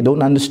don't think they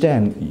don't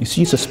understand. You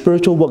see, it's a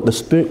spiritual work. The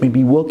Spirit may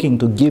be working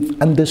to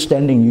give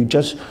understanding. You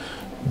just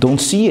don't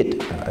see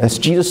it. As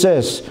Jesus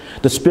says,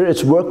 the Spirit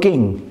is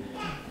working,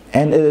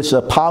 and it is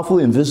a powerful,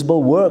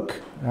 invisible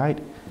work, right?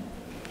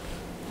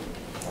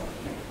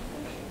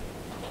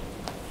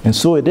 And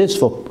so it is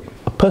for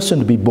a person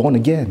to be born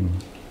again.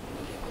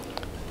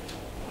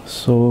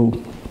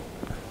 So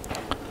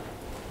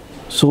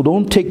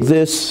don't take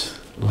this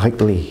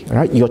lightly,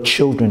 right? Your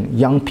children,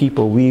 young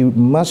people, we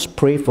must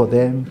pray for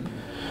them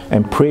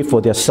and pray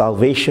for their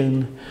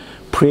salvation,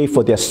 pray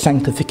for their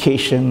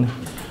sanctification,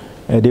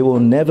 and they will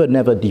never,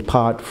 never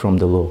depart from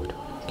the Lord.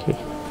 Okay.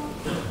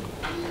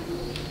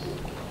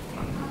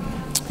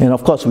 And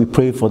of course, we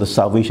pray for the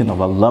salvation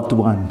of our loved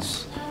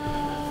ones.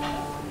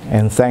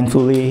 And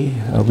thankfully,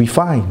 we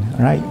find,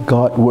 right,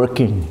 God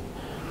working.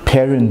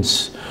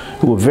 Parents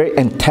who were very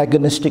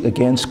antagonistic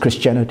against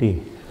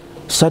Christianity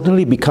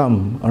suddenly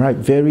become, all right,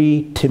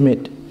 very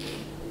timid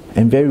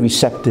and very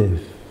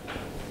receptive.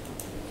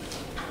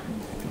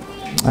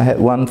 I had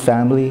one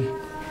family,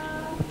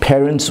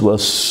 parents were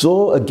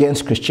so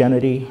against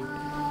Christianity,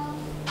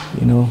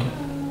 you know,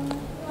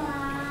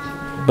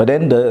 but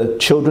then the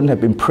children have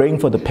been praying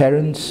for the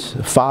parents,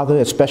 the father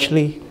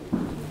especially.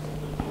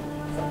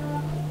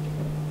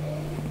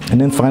 And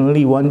then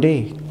finally one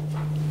day,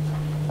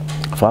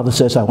 father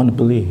says, I want to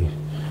believe.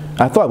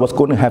 I thought I was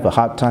going to have a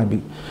hard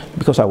time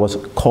because I was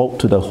called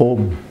to the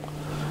home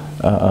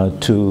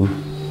to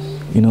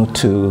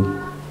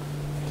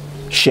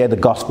share the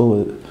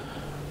gospel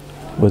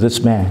with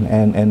this man.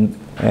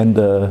 And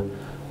the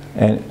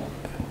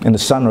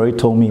son already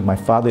told me my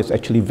father is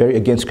actually very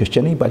against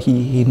Christianity, but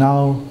he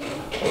now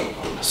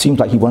seems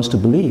like he wants to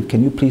believe.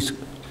 Can you please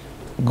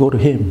go to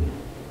him?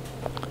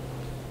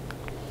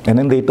 And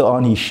then later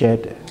on he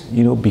shared,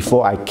 you know,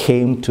 before I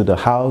came to the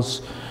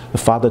house, the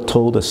father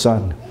told the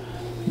son,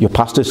 your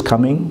pastor is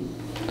coming.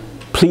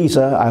 Please,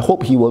 I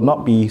hope he will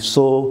not be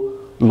so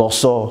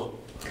loso.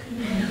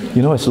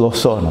 You know, it's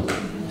loso or not?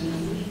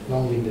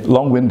 Long-winded.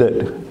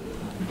 Long-winded.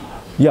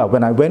 Yeah,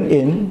 when I went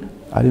in,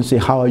 I didn't say,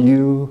 how are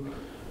you?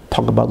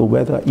 Talk about the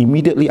weather.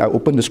 Immediately, I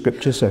opened the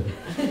scriptures and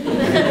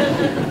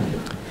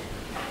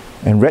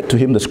read to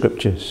him the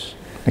scriptures.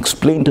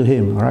 Explained to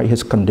him, all right,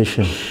 his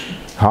condition.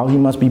 How he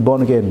must be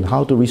born again.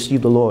 How to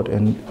receive the Lord.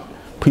 And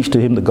preach to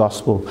him the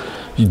gospel.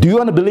 Do you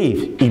want to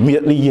believe?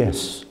 Immediately,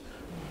 yes.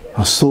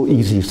 So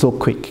easy, so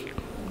quick.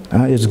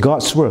 It's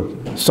God's work.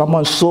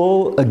 Someone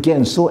so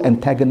against, so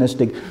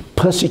antagonistic,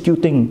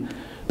 persecuting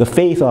the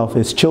faith of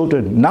his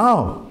children,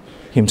 now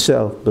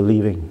himself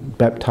believing,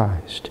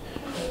 baptized,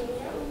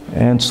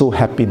 and so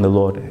happy in the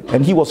Lord.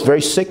 And he was very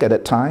sick at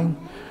that time.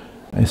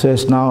 He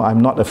says, now I'm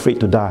not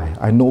afraid to die.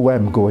 I know where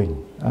I'm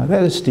going.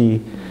 That is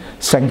the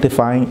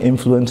sanctifying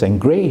influence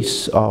and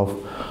grace of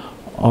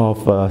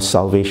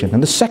salvation.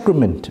 And the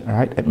sacrament,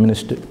 right,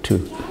 administered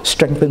to,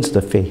 strengthens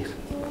the faith.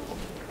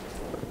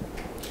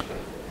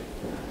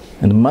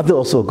 And the mother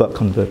also got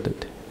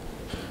converted,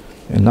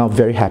 and now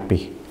very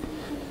happy.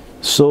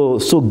 So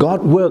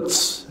God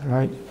works,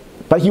 right?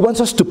 But he wants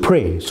us to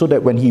pray so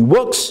that when he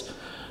works,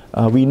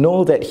 we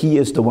know that he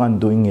is the one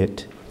doing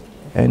it.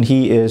 And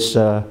he is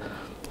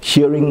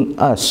hearing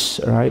us,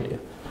 right?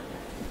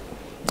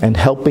 And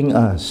helping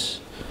us.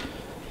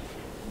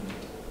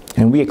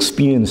 And we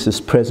experience his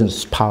presence,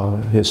 his power,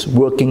 his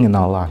working in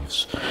our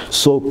lives.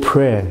 So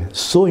prayer,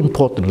 so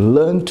important.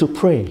 Learn to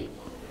pray.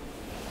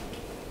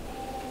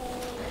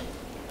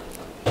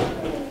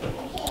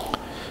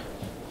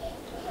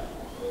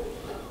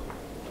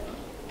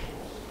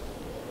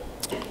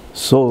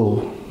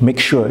 So make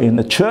sure in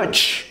the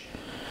church,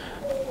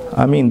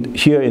 I mean,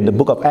 here in the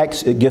book of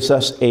Acts, it gives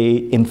us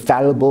an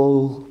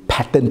infallible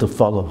pattern to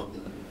follow.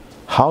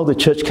 How the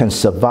church can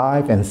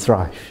survive and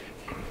thrive.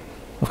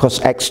 Of course,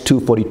 Acts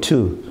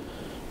 2:42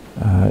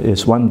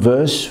 is one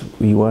verse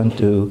we want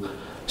to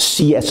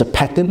see as a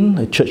pattern.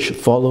 The church should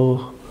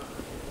follow,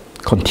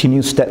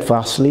 continue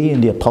steadfastly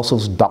in the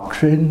apostles'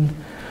 doctrine.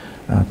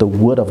 The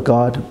Word of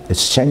God is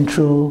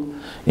central,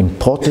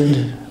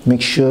 important.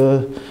 Make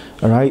sure,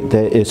 all right,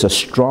 there is a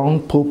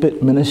strong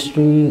pulpit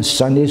ministry,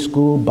 Sunday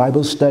school,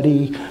 Bible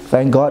study.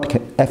 Thank God,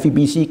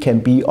 FEBC can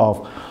be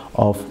of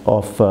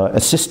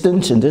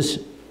assistance in this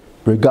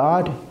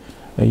regard.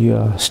 You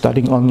are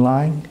studying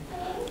online.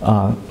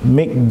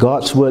 Make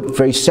God's Word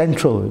very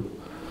central.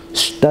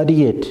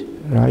 Study it,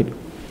 right,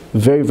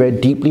 very, very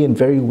deeply and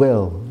very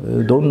well.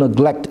 Don't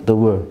neglect the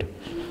Word.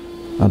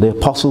 The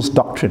Apostles'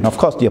 Doctrine. Of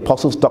course, the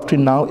Apostles'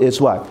 Doctrine now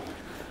is what?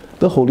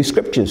 The Holy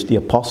Scriptures. The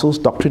Apostles'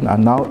 Doctrine are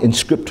now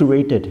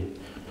inscripturated.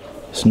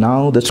 It's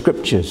now the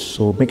Scriptures.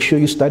 So make sure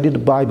you study the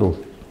Bible.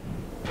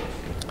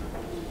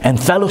 And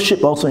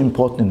fellowship also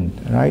important,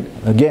 right?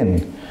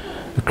 Again,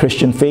 the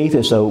Christian faith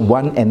is a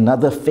one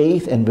another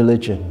faith and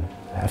religion.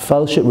 Have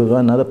fellowship with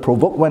one another,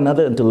 provoke one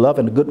another into love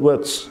and good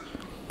works.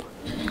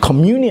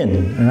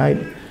 Communion, right?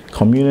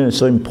 Communion is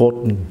so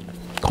important.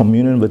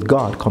 Communion with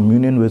God,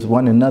 communion with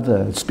one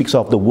another. It speaks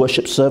of the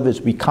worship service.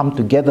 We come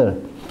together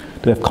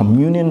to have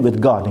communion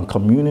with God and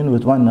communion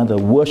with one another.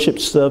 Worship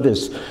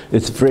service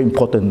is very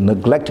important.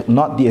 Neglect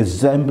not the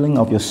assembling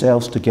of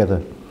yourselves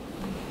together.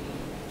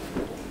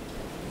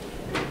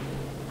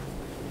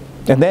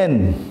 And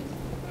then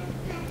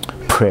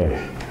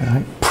prayer,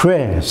 right?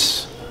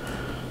 Prayers.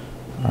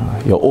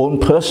 Your own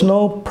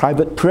personal,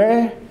 private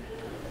prayer,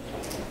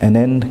 and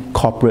then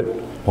corporate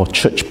or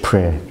church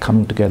prayer,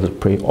 coming together to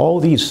pray. All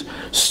these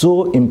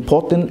so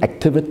important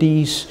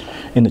activities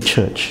in the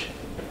church.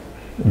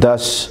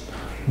 Does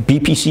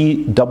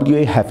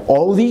BPCWA have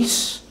all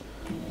these?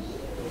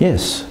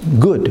 Yes,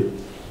 good.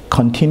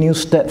 Continue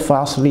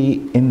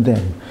steadfastly in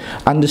them.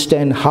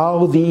 Understand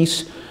how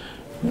these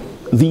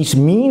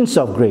means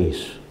of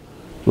grace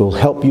will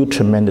help you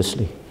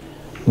tremendously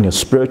in your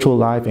spiritual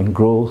life and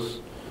growth,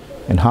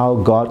 and how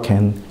God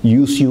can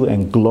use you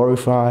and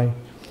glorify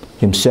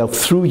himself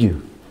through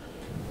you.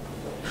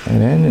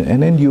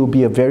 And then you'll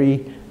be a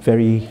very,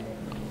 very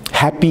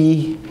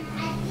happy,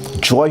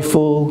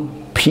 joyful,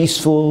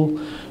 peaceful,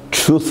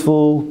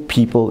 truthful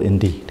people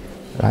indeed,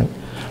 right?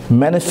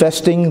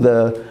 Manifesting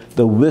the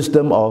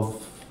wisdom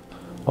of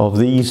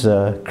these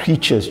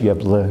creatures you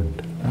have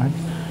learned, right?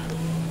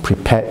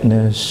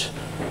 Preparedness,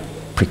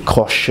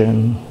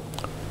 precaution,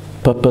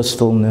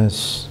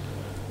 purposefulness,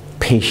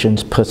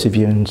 patience,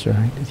 perseverance,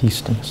 right?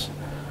 These things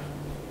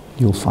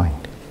you'll find.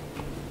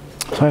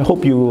 So I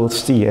hope you will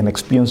see and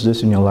experience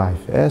this in your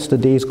life as the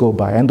days go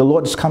by. And the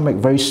Lord is coming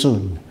back very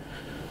soon.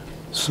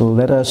 So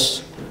let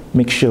us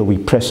make sure we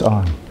press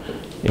on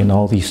in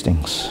all these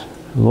things.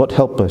 Lord,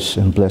 help us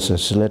and bless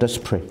us. Let us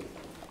pray.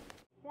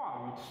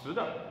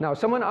 Now,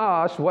 someone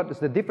asked, what is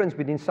the difference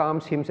between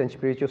psalms, hymns, and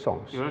spiritual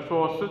songs?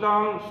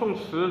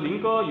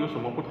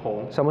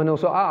 Someone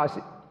also asked,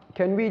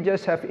 can we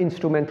just have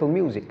instrumental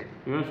music?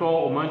 Can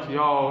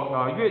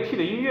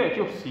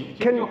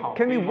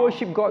we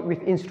worship God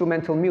with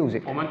instrumental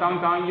music?